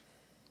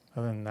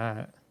other than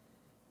that,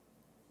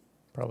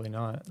 probably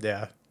not.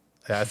 Yeah.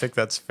 I think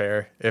that's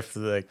fair. If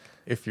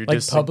you're Like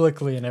just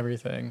publicly and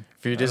everything.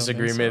 if your I don't think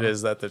disagreement so.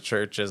 is that the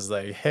church is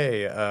like,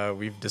 hey,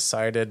 we've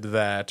decided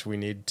that we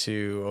need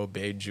to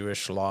obey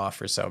Jewish law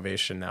for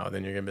salvation now,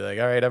 then you're gonna be like,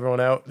 all right, everyone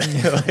out.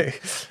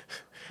 Like,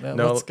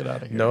 Let's get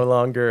out of here. no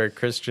longer a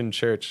Christian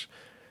church.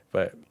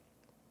 But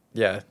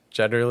yeah,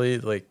 generally,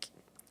 like,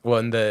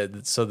 well,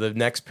 so the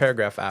next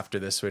paragraph after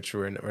this, which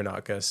we're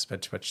not going to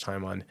spend too much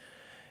time on,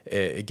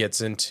 it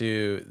gets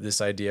into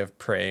this idea of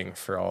praying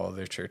for all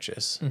other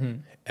churches.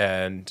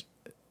 And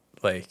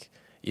like,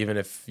 even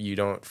if you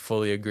don't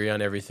fully agree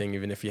on everything,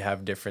 even if you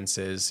have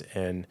differences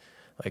in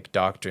like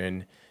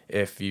doctrine,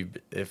 if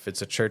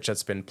it's a church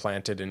that's been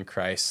planted in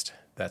Christ,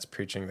 that's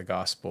preaching the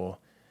gospel,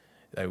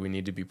 that we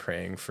need to be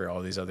praying for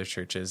all these other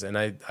churches. And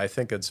I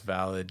think it's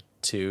valid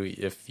too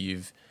if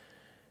you've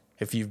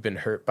been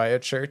hurt by a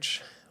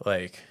church.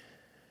 Like,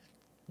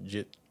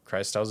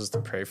 Christ tells us to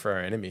pray for our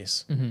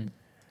enemies.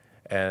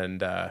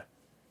 And I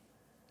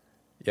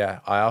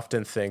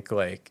often think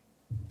like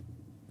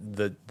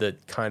the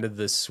kind of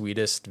the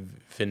sweetest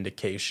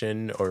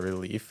vindication or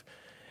relief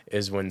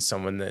is when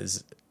someone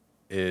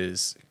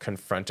is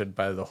confronted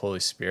by the Holy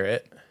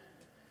Spirit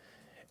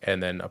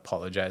and then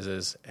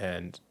apologizes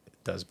and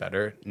does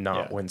better,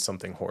 not when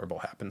something horrible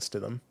happens to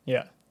them.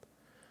 Yeah.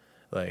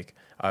 Like,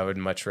 I would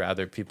much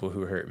rather people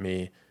who hurt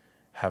me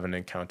have an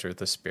encounter with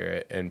the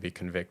Spirit and be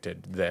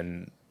convicted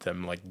than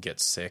them like get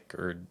sick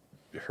or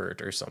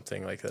hurt or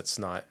something. Like, that's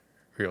not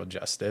real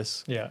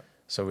justice. Yeah.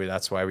 So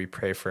that's why we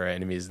pray for our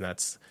enemies, and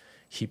that's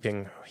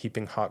heaping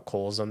hot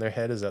coals on their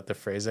head. Is that the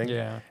phrasing?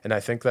 Yeah. And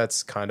I think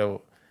that's kind of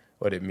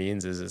what it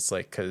means. Is it's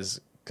like because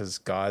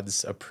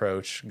God's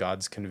approach,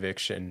 God's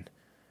conviction,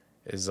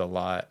 is a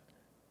lot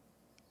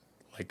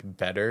like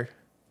better,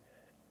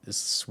 is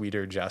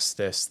sweeter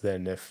justice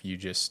than if you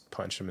just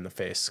punch them in the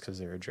face because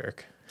they're a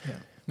jerk. Yeah.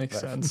 Makes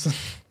sense.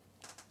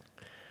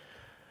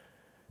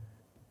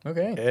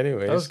 Okay.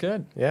 Anyways, That was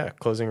good. Yeah.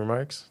 Closing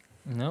remarks.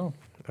 No.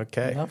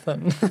 Okay.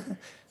 Nothing.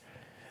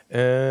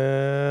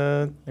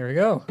 Here we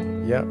go.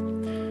 Yep.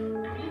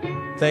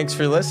 Thanks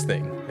for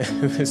listening,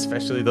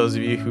 especially those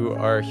of you who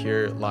are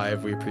here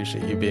live. We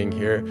appreciate you being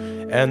here.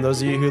 And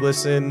those of you who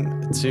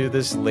listen to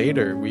this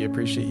later, we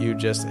appreciate you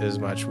just as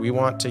much. We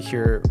want to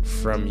hear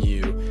from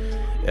you.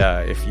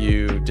 If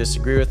you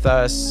disagree with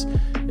us,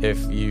 if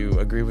you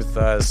agree with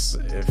us,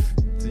 if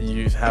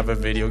you have a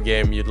video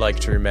game you'd like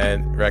to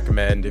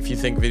recommend, if you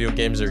think video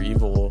games are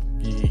evil,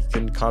 you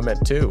can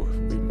comment too.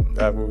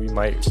 We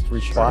might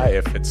reply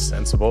if it's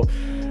sensible.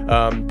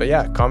 But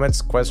yeah,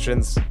 comments,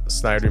 questions,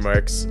 snide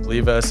remarks,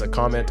 leave us a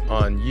comment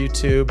on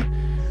YouTube,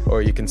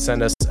 or you can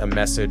send us a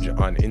message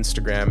on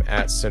Instagram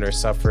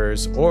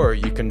 @SinnerSuffers, or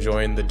you can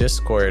join the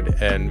Discord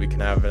and we can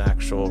have an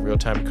actual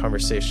real-time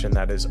conversation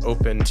that is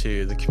open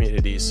to the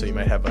community, so you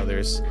might have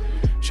others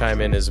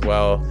chime in as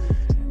well,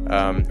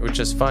 which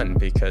is fun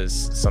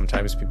because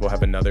sometimes people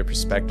have another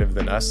perspective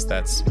than us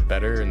that's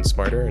better and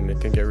smarter, and it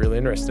can get really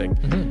interesting.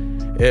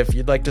 If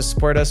you'd like to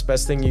support us,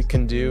 best thing you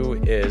can do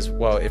is,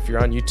 well, if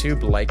you're on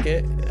YouTube, like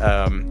it.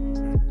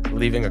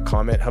 Leaving a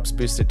comment helps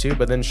boost it too,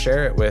 but then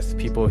share it with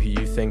people who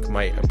you think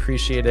might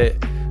appreciate it.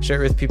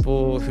 Share it with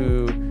people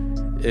who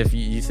if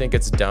you think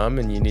it's dumb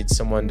and you need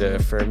someone to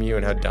affirm you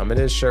and how dumb it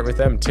is, share it with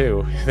them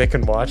too. They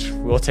can watch.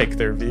 We'll take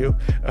their view.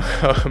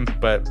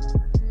 But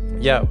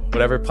yeah,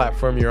 whatever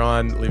platform you're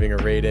on, leaving a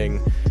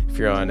rating. If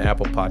you're on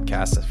Apple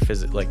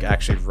Podcasts, like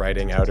actually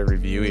writing out a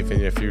review,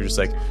 even if you're just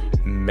like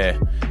meh,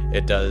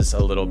 it does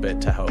a little bit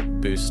to help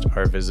boost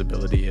our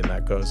visibility, and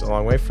that goes a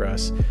long way for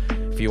us.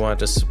 If you want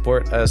to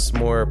support us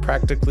more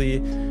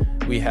practically,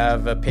 we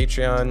have a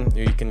Patreon.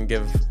 You can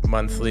give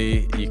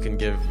monthly. You can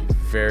give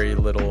very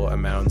little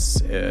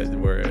amounts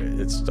where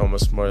it's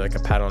almost more like a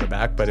pat on the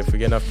back. But if we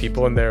get enough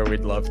people in there,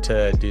 we'd love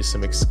to do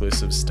some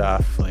exclusive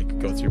stuff, like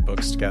go through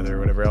books together or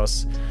whatever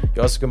else.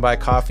 You also can buy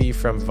coffee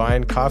from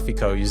Vine Coffee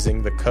Co.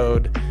 using the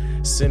code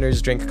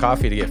Sinners Drink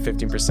Coffee to get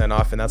 15%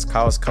 off, and that's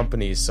Kyle's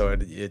company, so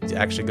it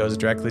actually goes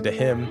directly to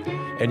him,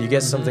 and you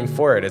get something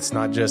for it. It's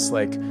not just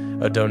like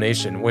a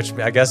donation, which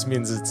I guess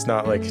means it's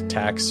not like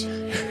tax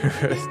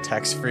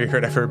free or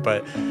whatever,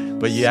 but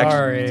you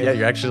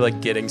you're actually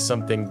like getting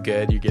something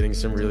good. You're getting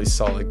some really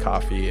solid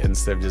coffee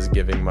instead of just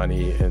giving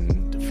money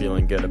and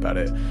feeling good about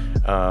it.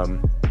 I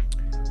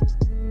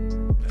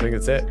think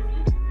that's it.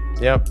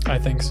 Yep. I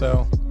think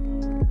so.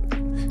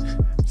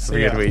 It's a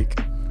good week.